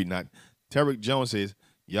 Gotta agree. Not Tarek Jones says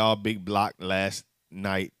y'all big block last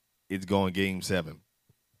night. It's going Game 7.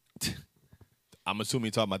 I'm assuming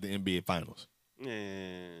you're talking about the NBA Finals.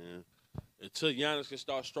 Man, until Giannis can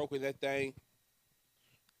start stroking that thing.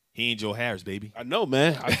 He ain't Joe Harris, baby. I know,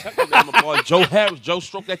 man. I tell you that, my boy Joe Harris. Joe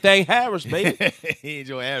Stroke that thing Harris, baby. He ain't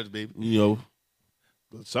Joe Harris, baby. You know,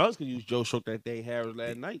 the Suns could use Joe Stroke that thing Harris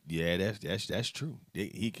last night. Yeah, that's true.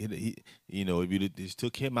 He you know, if you just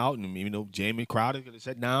took him out and you know Jamie Crowder could have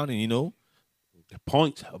sat down and you know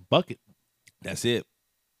Points, a bucket. that's it.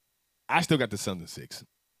 I still got the Suns in 6.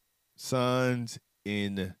 Suns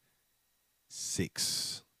in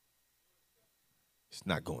 6. It's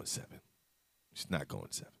not going 7. It's not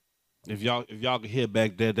going 7. If y'all can hear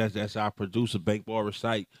back there, that's our producer, Bank Bar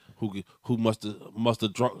Sight, who must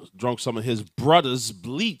have drunk some of his brother's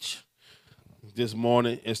bleach this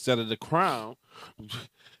morning instead of the Crown.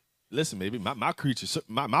 Listen, baby, my bleach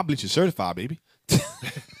is certified, baby.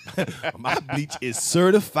 My bleach is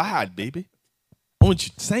certified, baby. What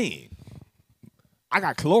you saying? I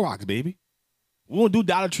got Clorox, baby. We won't do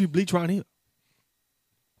Dollar Tree bleach around here.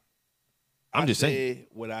 I'm just saying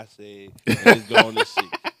what I said. It's going to see.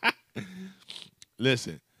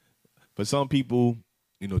 Listen, for some people,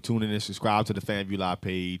 you know, tune in and subscribe to the FanView Live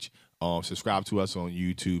page. Subscribe to us on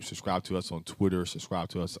YouTube. Subscribe to us on Twitter. Subscribe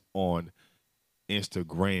to us on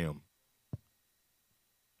Instagram.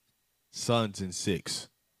 Suns in 6.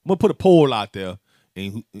 I'm gonna put a poll out there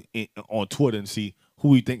on Twitter and see who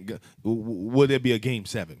we think will there be a game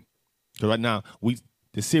 7. Because right now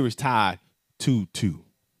the series tied 2-2.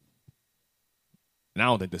 And I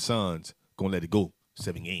don't think the Suns gonna let it go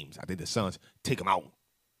 7 games. I think the Suns take them out.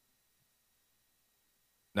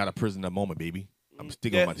 Not a prisoner of the moment, baby. I'm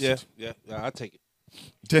sticking on my decision. Yeah, I'll take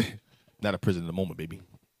it. Not a prisoner of the moment, baby.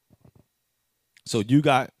 So you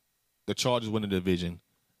got the Chargers winning the division.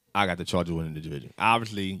 I got the Chargers winning the division.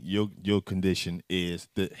 Obviously, your condition is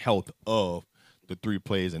the health of the 3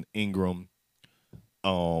 players in Ingram,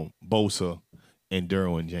 Bosa, and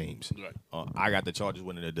Derwin James. Right. I got the Chargers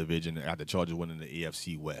winning the division. I got the Chargers winning the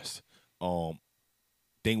AFC West.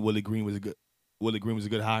 Think Willie Green was a good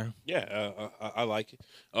hire? Yeah, I like it.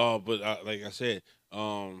 But like I said,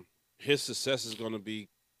 his success is going to be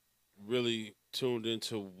really tuned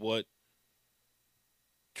into what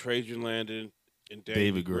Trajan Landon and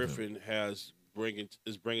David Griffin is bringing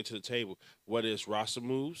to the table. Whether it's roster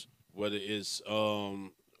moves, whether it's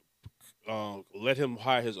let him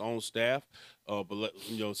hire his own staff, but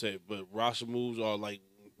roster moves are like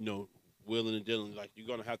willing and dealing. Like you're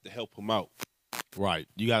gonna have to help him out. Right.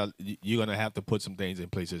 You're gonna have to put some things in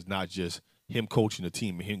place. It's not just him coaching the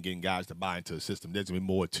team and him getting guys to buy into the system. There's gonna be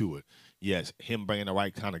more to it. Yes, him bringing the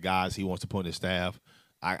right kind of guys he wants to put in his staff.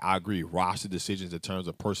 I agree. Roster decisions in terms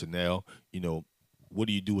of personnel. What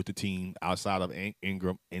do you do with the team outside of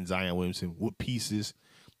Ingram and Zion Williamson? What pieces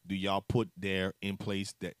do y'all put there in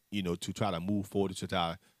place that to try to move forward?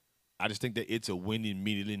 I just think that it's a win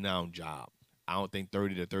immediately now job. I don't think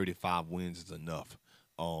 30 to 35 wins is enough.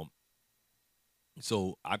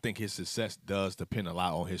 So I think his success does depend a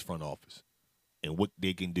lot on his front office and what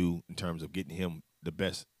they can do in terms of getting him the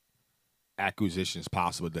best acquisitions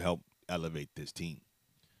possible to help elevate this team.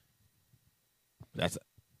 That's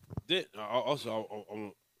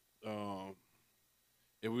also,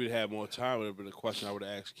 if we would have more time, it would have been a question I would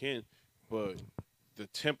have asked Ken. But the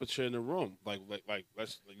temperature in the room, you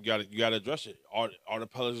got to address it. Are the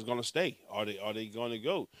Pelicans going to stay? Are they going to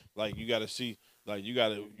go? Like you got to see. Like you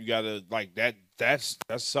gotta like that. That's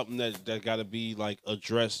something that got to be like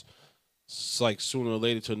addressed, like sooner or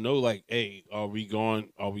later to know. Like, hey, are we going?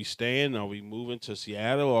 Are we staying? Are we moving to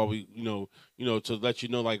Seattle? Are we, to let you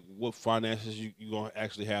know like what finances you gonna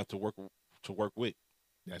actually have to work with.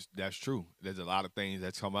 That's true. There's a lot of things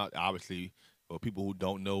that's come out. Obviously, for people who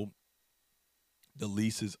don't know, the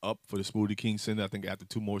lease is up for the Smoothie King Center. I think after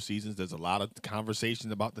 2 more seasons, there's a lot of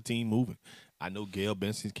conversations about the team moving. I know Gail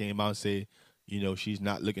Benson came out and said, she's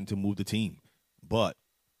not looking to move the team. But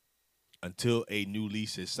until a new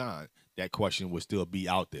lease is signed, that question will still be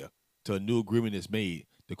out there. Till a new agreement is made,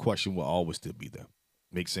 the question will always still be there.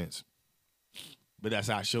 Makes sense. But that's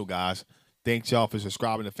our show, guys. Thanks, y'all, for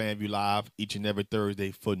subscribing to FanView Live each and every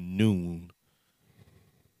Thursday for noon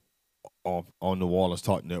on the Wallace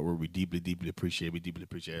Talk Network. We deeply, deeply appreciate it. We deeply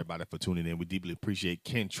appreciate everybody for tuning in. We deeply appreciate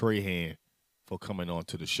Ken Trahan for coming on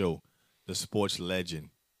to the show, the sports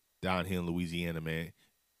legend down here in Louisiana, man.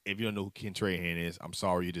 If you don't know who Ken Trahan is, I'm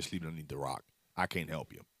sorry, you're just sleeping underneath the rock. I can't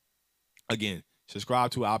help you. Again,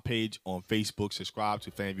 subscribe to our page on Facebook. Subscribe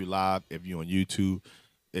to FanView Live if you're on YouTube.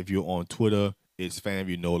 If you're on Twitter, it's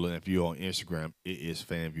FanView Nola. If you're on Instagram, it is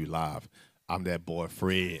FanView Live. I'm that boy,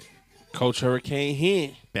 Fred. Coach Hurricane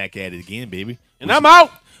here. Back at it again, baby. And I'm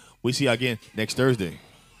out. We see you again next Thursday.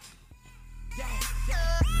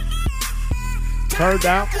 Turned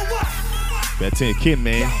out. Better tell Ken,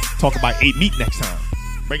 man. Talk about 8 meat next time.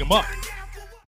 Bring him up.